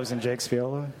worm that lives in Jake's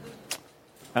Viola.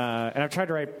 And I've tried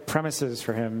to write premises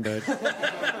for him,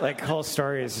 but like whole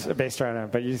stories based around him,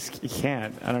 but you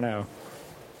can't. I don't know.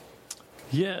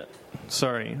 Yeah.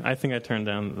 Sorry, I think I turned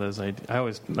down those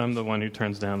ideas. I'm the one who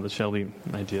turns down the Shelby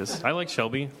ideas. I like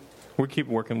Shelby. We keep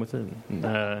working with it.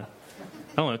 I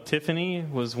don't know. Tiffany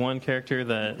was one character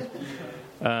that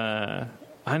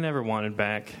I never wanted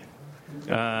back,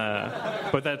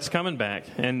 but that's coming back,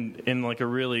 and in like a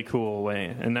really cool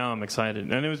way. And now I'm excited.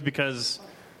 And it was because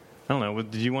I don't know.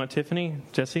 Did you want Tiffany,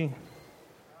 Jesse?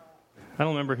 I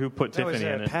don't remember who put Tiffany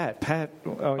in it. Pat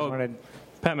always wanted.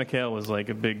 Pat McHale was like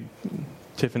a big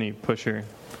Tiffany pusher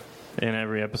in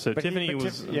every episode. But Tiffany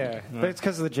was... but it's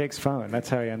because of the Jake's phone. That's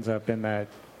how he ends up in that.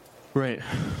 Right.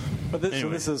 But so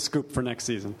this is a scoop for next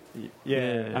season.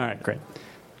 Yeah. All right, great.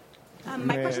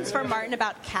 My question's for Martin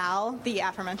about Cal, the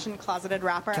aforementioned closeted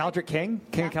rapper. Caldrick King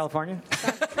of California?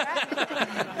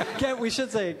 Kent, we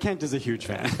should say Kent is a huge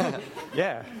fan.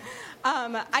 Yeah.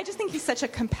 I just think he's such a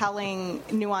compelling,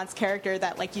 nuanced character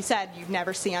that, like you said, you'd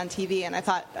never see on TV. And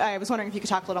I was wondering if you could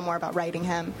talk a little more about writing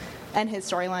him and his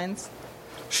storylines.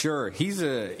 Sure, he's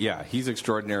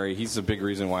extraordinary. He's a big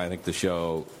reason why I think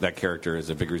that character is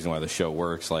a big reason why the show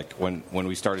works. Like when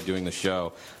we started doing the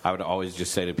show, I would always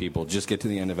just say to people, just get to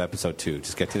the end of episode 2.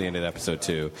 Just get to the end of episode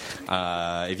 2.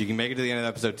 If you can make it to the end of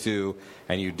episode 2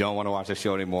 and you don't want to watch the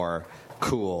show anymore,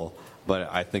 cool. But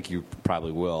I think you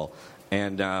probably will.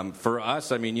 And for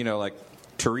us, I mean, like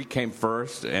Tariq came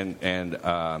first, and it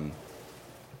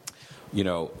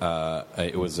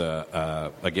was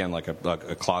again like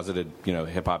a closeted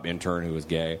hip hop intern who was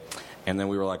gay, and then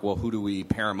we were like, well, who do we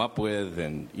pair him up with?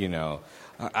 And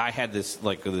I had this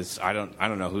I don't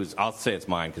know who's, I'll say it's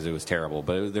mine because it was terrible,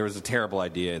 but there was a terrible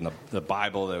idea in the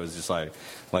Bible that was just like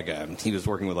he was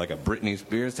working with like a Britney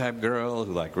Spears type girl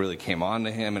who like really came on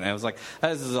to him, and I was like,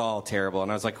 this is all terrible.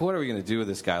 And I was like, what are we going to do with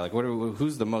this guy? Like,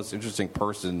 who's the most interesting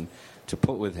person to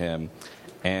put with him?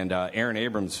 And Aaron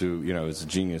Abrams, who is a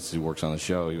genius who works on the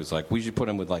show, he was like, we should put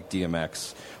him with like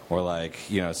DMX or like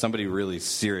somebody really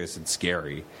serious and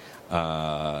scary.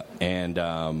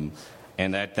 And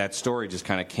that story just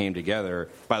kind of came together.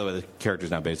 By the way, the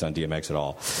character's not based on DMX at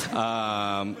all.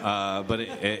 But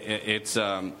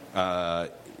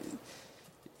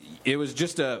it was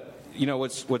just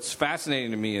what's fascinating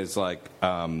to me is like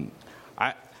when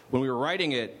we were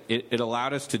writing it, it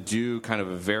allowed us to do kind of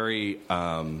a very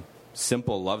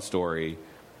simple love story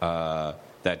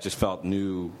that just felt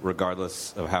new,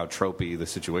 regardless of how tropey the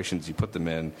situations you put them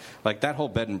in. Like that whole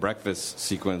bed and breakfast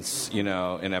sequence,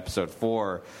 in episode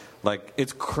 4. Like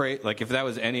it's crazy. Like if that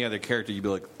was any other character, you'd be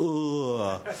like,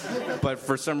 ugh. But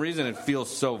for some reason, it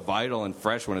feels so vital and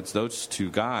fresh when it's those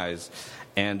two guys.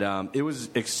 And it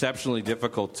was exceptionally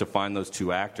difficult to find those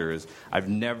two actors. I've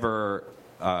never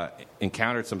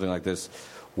encountered something like this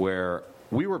where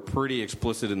we were pretty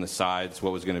explicit in the sides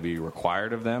what was going to be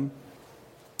required of them,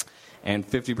 and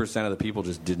 50% of the people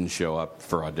just didn't show up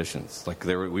for auditions. Like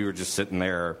we were just sitting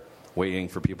there waiting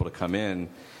for people to come in,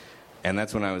 and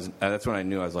that's when I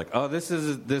knew I was like, oh, this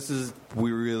is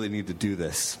we really need to do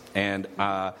this. And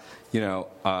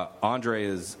Andre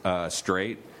is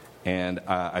straight, and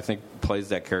I think plays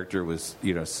that character with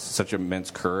such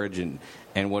immense courage,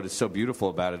 and what is so beautiful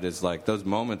about it is like those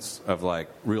moments of like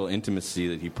real intimacy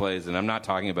that he plays. And I'm not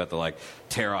talking about the like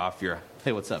tear off your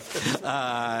hey, what's up,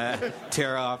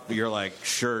 tear off your like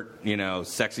shirt,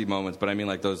 sexy moments, but I mean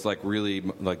like those like really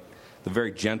like the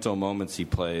very gentle moments he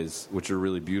plays, which are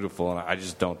really beautiful, and I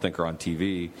just don't think are on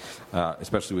TV,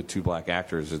 especially with two black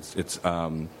actors. It's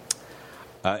been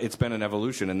an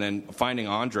evolution, and then finding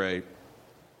Andre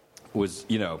was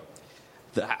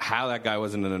how that guy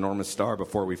wasn't an enormous star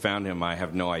before we found him, I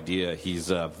have no idea. He's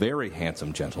a very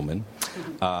handsome gentleman,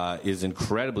 is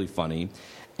incredibly funny,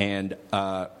 and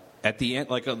at the end,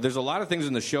 like there's a lot of things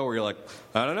in the show where you're like,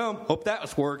 I don't know, hope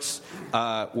that works.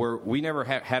 Where we never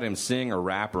had him sing or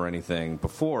rap or anything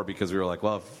before because we were like,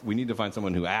 well, we need to find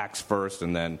someone who acts first,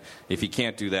 and then if he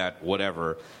can't do that,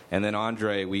 whatever. And then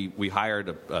Andre, we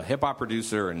hired a hip hop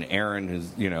producer, and Aaron,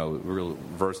 who's real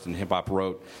versed in hip hop,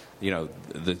 wrote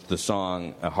the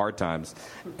song Hard Times,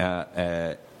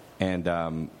 and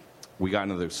we got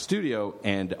into the studio,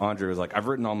 and Andre was like, I've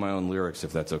written all my own lyrics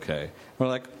if that's okay. We're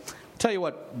like, tell you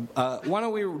what, why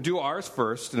don't we do ours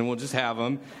first, and we'll just have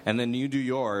them, and then you do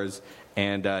yours.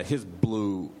 And his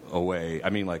blew away.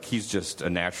 I mean, like, he's just a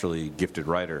naturally gifted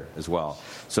writer as well.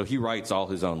 So he writes all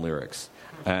his own lyrics.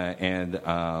 And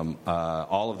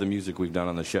all of the music we've done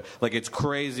on the show. Like, it's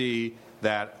crazy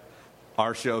that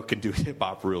our show can do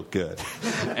hip-hop real good.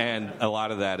 And a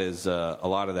lot of that is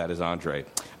Andre.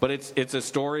 But it's a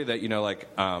story that, anyway,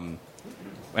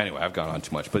 I've gone on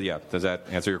too much. But, yeah, does that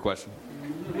answer your question?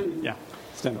 Yeah.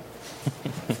 Stand up.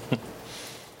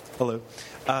 Hello.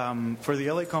 For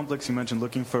the LA Complex, you mentioned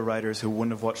looking for writers who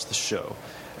wouldn't have watched the show.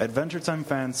 Adventure Time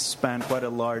fans span quite a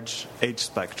large age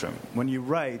spectrum. When you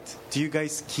write, do you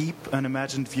guys keep an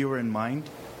imagined viewer in mind?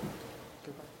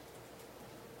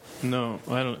 No,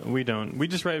 we don't. We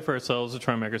just write it for ourselves to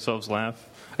try and make ourselves laugh.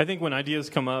 I think when ideas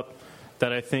come up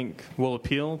that I think will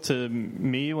appeal to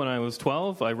me when I was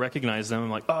 12, I recognize them. I'm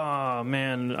like, oh,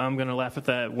 man, I'm going to laugh at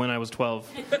that when I was 12.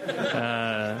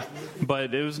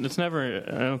 But it's never,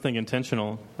 I don't think,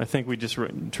 intentional. I think we just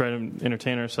try to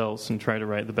entertain ourselves and try to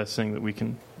write the best thing that we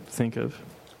can think of.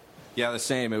 Yeah, the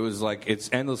same. It was like, it's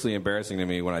endlessly embarrassing to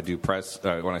me when I do press,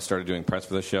 when I started doing press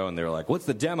for the show, and they were like, what's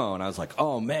the demo? And I was like,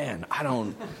 oh, man, I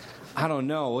don't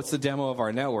know. What's the demo of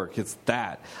our network? It's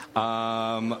that.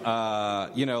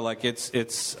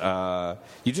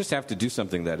 You just have to do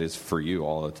something that is for you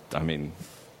all. I mean,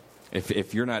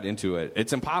 If you're not into it,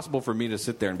 it's impossible for me to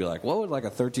sit there and be like, what would like a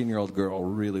 13-year-old girl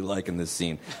really like in this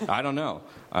scene? I don't know.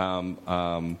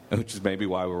 Which is maybe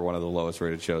why we're one of the lowest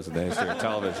rated shows in the history of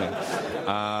television.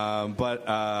 But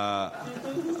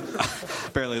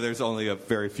apparently there's only a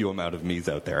very few amount of me's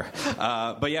out there.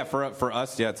 But yeah, for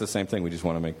us, yeah, it's the same thing. We just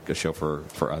want to make a show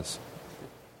for us.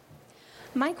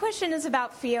 My question is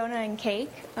about Fiona and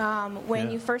Cake.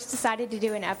 When you first decided to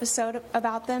do an episode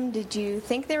about them, did you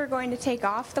think they were going to take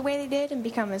off the way they did and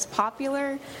become as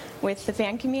popular with the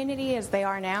fan community as they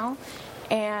are now?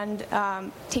 And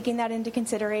taking that into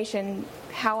consideration,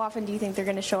 how often do you think they're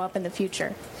going to show up in the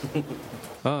future?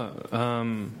 I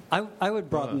would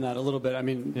broaden that a little bit. I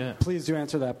mean, please do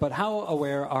answer that. But how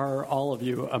aware are all of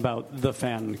you about the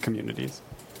fan communities?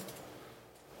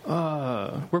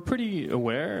 We're pretty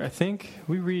aware, I think.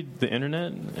 We read the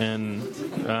internet,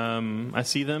 and I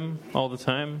see them all the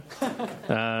time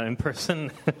in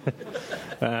person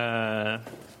at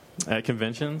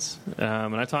conventions.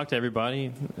 And I talk to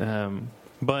everybody.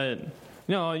 But,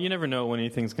 you never know when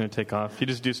anything's going to take off. You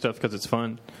just do stuff because it's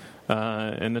fun.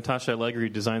 And Natasha Allegri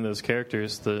designed those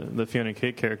characters, the Fiona and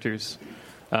Cake characters.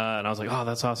 And I was like, oh,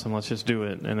 that's awesome, let's just do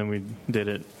it. And then we did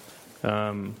it.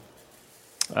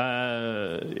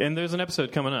 And there's an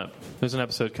episode coming up.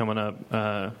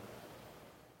 I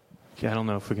don't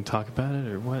know if we can talk about it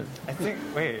or what. I think,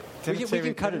 wait. We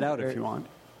can cut it out if you want.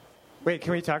 Wait,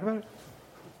 can we talk about it?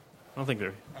 I don't think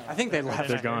they're... I think they left.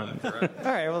 They're gone. All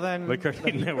right, well then... The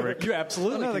Cartoon Network. You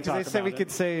absolutely no, can because talk they said about we it.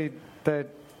 could say that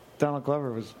Donald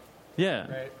Glover was...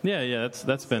 Yeah. Right. Yeah,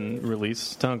 that's been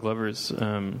released. Donald Glover's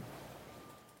the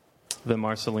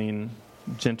Marceline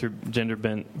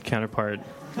gender-bent counterpart,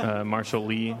 Marshall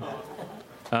Lee.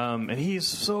 And he's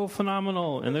so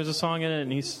phenomenal. And there's a song in it,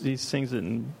 and he sings it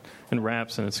and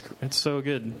raps, and it's so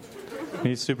good.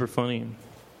 He's super funny.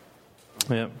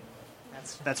 Yeah.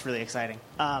 That's really exciting.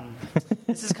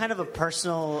 This is kind of a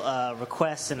personal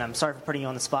request, and I'm sorry for putting you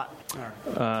on the spot.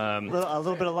 A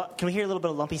little bit of can we hear a little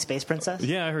bit of Lumpy Space Princess?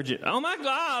 Yeah, I heard you. Oh my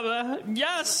God!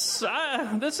 Yes,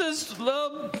 this is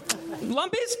the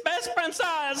Lumpy Space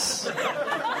Princess,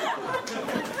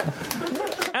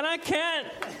 and I can't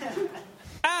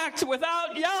act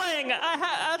without yelling.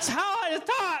 That's how I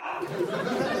talk.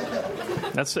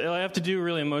 I have to do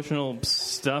really emotional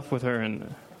stuff with her,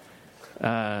 and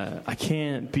I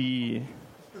can't be.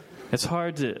 It's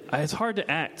hard to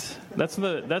act. That's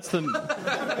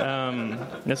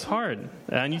it's hard.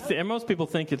 And most people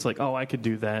think it's like, oh, I could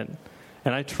do that,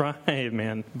 and I try,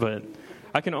 man. But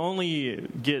I can only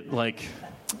get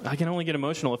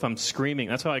emotional if I'm screaming.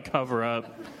 That's how I cover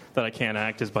up that I can't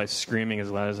act, is by screaming as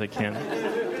loud as I can.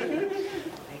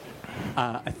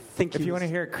 I think if you want to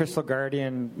hear Crystal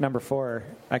Guardian #4,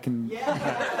 I can.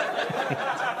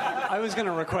 I was going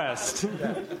to request.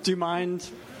 Do you mind?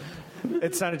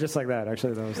 It sounded just like that,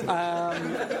 actually.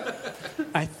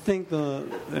 I think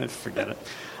forget it.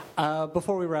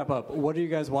 Before we wrap up, what are you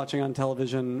guys watching on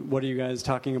television? What are you guys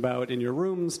talking about in your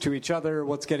rooms to each other?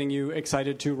 What's getting you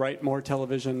excited to write more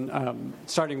television?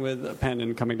 Starting with Penn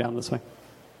and coming down this way.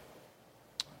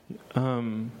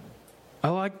 I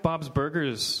like Bob's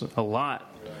Burgers a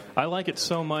lot. I like it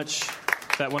so much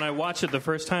that when I watch it the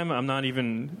first time, I'm not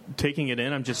even taking it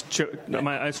in. I'm just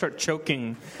I start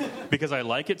choking because I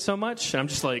like it so much. I'm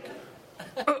just like,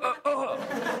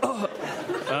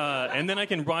 and then I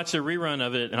can watch a rerun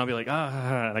of it, and I'll be like,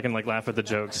 and I can like laugh at the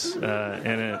jokes in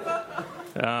it.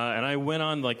 And I went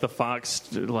on like the Fox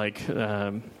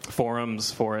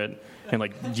forums for it, and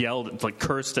like yelled, like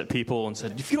cursed at people and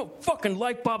said, if you don't fucking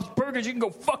like Bob's Burgers, you can go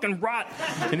fucking rot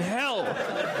in hell.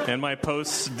 And my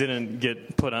posts didn't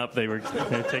get put up. They were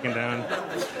taken down.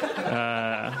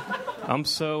 I'm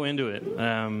so into it.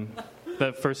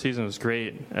 That first season was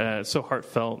great. It's so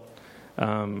heartfelt.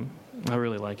 I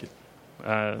really like it.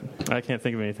 I can't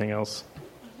think of anything else.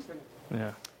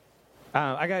 Yeah.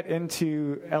 I got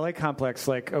into LA Complex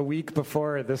like a week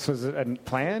before this was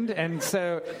planned, and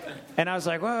I was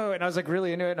like, whoa, and I was like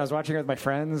really into it, and I was watching it with my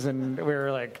friends, and we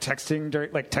were like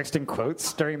texting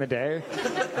quotes during the day,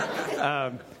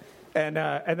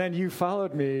 and then you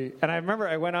followed me, and I remember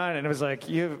I went on, and it was like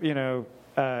it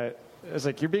was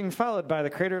like, you're being followed by the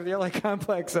creator of the LA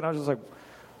Complex, and I was just like,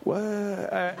 what?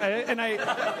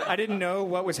 I didn't know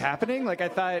what was happening. Like I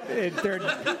thought, I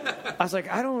was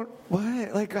like,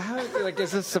 what? Like how? Like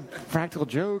is this a practical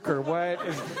joke or what?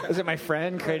 Is it my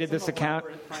friend created this account?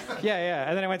 Yeah.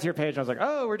 And then I went to your page and I was like,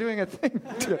 oh, we're doing a thing.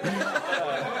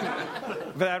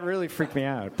 But that really freaked me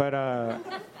out. But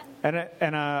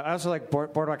and I also like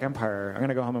Boardwalk Empire. I'm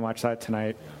gonna go home and watch that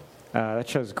tonight. That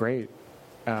show's great.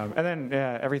 And then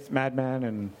every Mad Men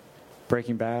and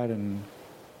Breaking Bad and.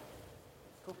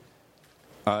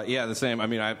 Yeah, the same. I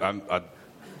mean, I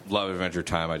love Adventure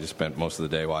Time. I just spent most of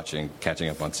the day catching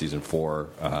up on season 4.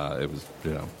 It was,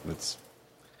 it's,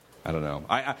 I don't know.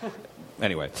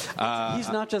 Anyway. He's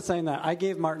not just saying that. I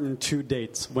gave Martin 2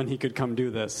 dates when he could come do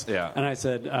this. Yeah. And I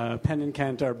said, Penn and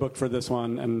Kent are booked for this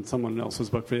one, and someone else was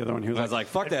booked for the other one. He was like,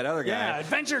 fuck that other guy. Yeah,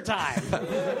 Adventure Time.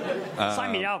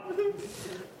 Sign me up.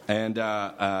 And,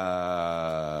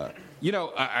 I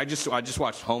just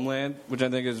watched Homeland, which I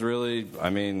think is really,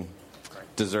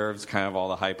 deserves kind of all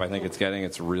the hype I think it's getting.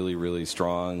 It's a really, really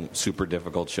strong, super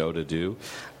difficult show to do.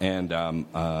 And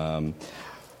then,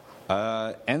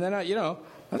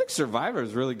 I think Survivor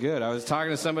is really good. I was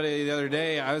talking to somebody the other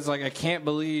day. I was like, I can't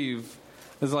believe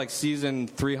this is like season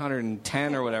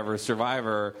 310 or whatever,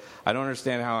 Survivor. I don't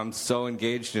understand how I'm so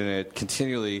engaged in it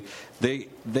continually. They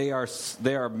are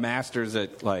masters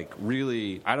at like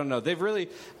really, I don't know.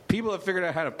 People have figured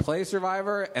out how to play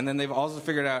Survivor, and then they've also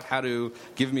figured out how to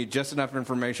give me just enough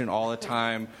information all the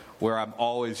time where I'm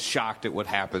always shocked at what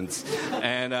happens.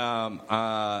 And,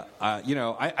 I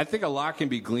think a lot can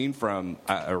be gleaned from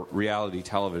reality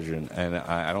television, and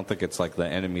I don't think it's like the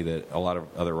enemy that a lot of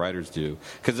other writers do.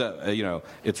 Because,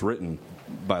 it's written,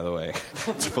 by the way.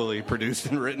 It's fully produced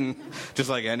and written, just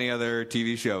like any other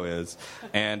TV show is.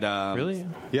 And really?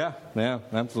 Yeah,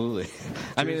 absolutely.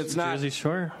 I mean, it's not... Jersey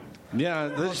Shore?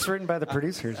 Yeah, it's written by the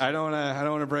producers. I don't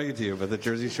want to break it to you, but the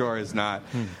Jersey Shore is not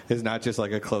just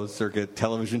like a closed circuit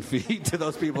television feed to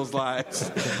those people's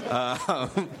lives.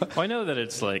 I know that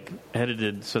it's like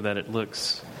edited so that it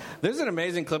looks. There's an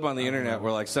amazing clip on the internet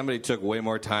where like somebody took way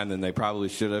more time than they probably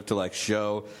should have to like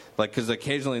show, like, because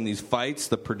occasionally in these fights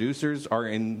the producers are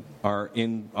on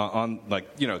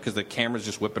like, because the camera's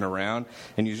just whipping around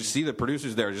and you just see the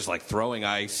producers there just like throwing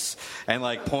ice and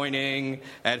like pointing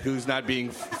at who's not being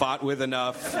fought with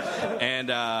enough, and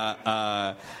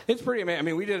it's pretty amazing. I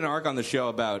mean, we did an arc on the show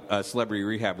about Celebrity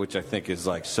Rehab, which I think is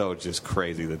like so just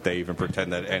crazy that they even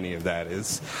pretend that any of that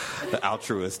is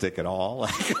altruistic at all.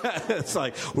 Like, it's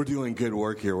like, we're doing good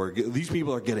work here. These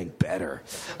people are getting better.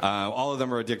 All of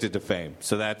them are addicted to fame,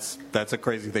 so that's a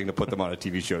crazy thing to put them on a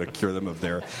TV show to cure them of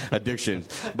their addictions.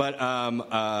 But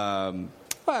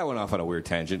I went off on a weird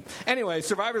tangent. Anyway,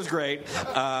 Survivor's great,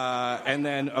 and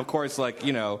then of course, like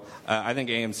I think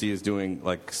AMC is doing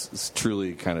like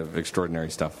truly kind of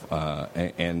extraordinary stuff,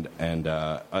 and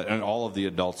all of the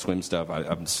Adult Swim stuff.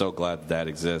 I'm so glad that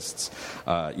exists,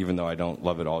 even though I don't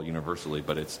love it all universally.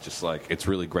 But it's just like it's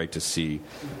really great to see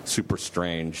super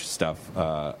strange stuff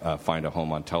find a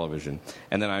home on television.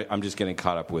 And then I'm just getting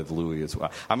caught up with Louis as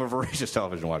well. I'm a voracious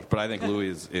television watcher, but I think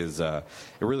Louis is it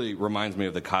really reminds me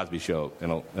of the Cosby Show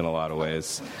in a lot of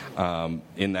ways,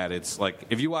 in that it's like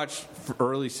if you watch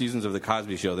early seasons of the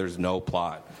Cosby Show, there's no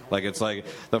plot. Like it's like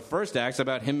the first act's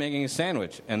about him making a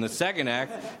sandwich, and the second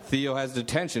act Theo has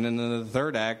detention, and then the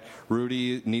third act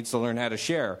Rudy needs to learn how to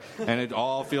share, and it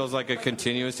all feels like a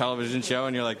continuous television show,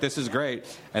 and you're like, this is great.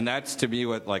 And that's to me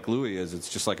what like Louis is. It's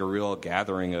just like a real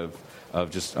gathering of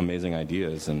just amazing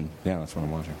ideas, and yeah, that's what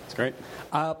I'm watching. It's great.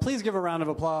 Please give a round of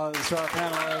applause to our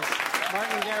panelists,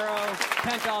 Martin Gero,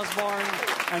 Kent Osborne,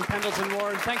 and Pendleton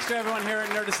Ward. Thanks to everyone here at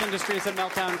Nerdist Industries at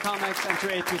Meltdown Comics and to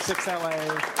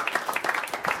 826LA.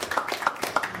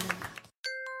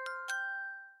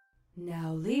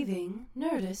 Now leaving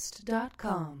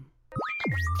Nerdist.com.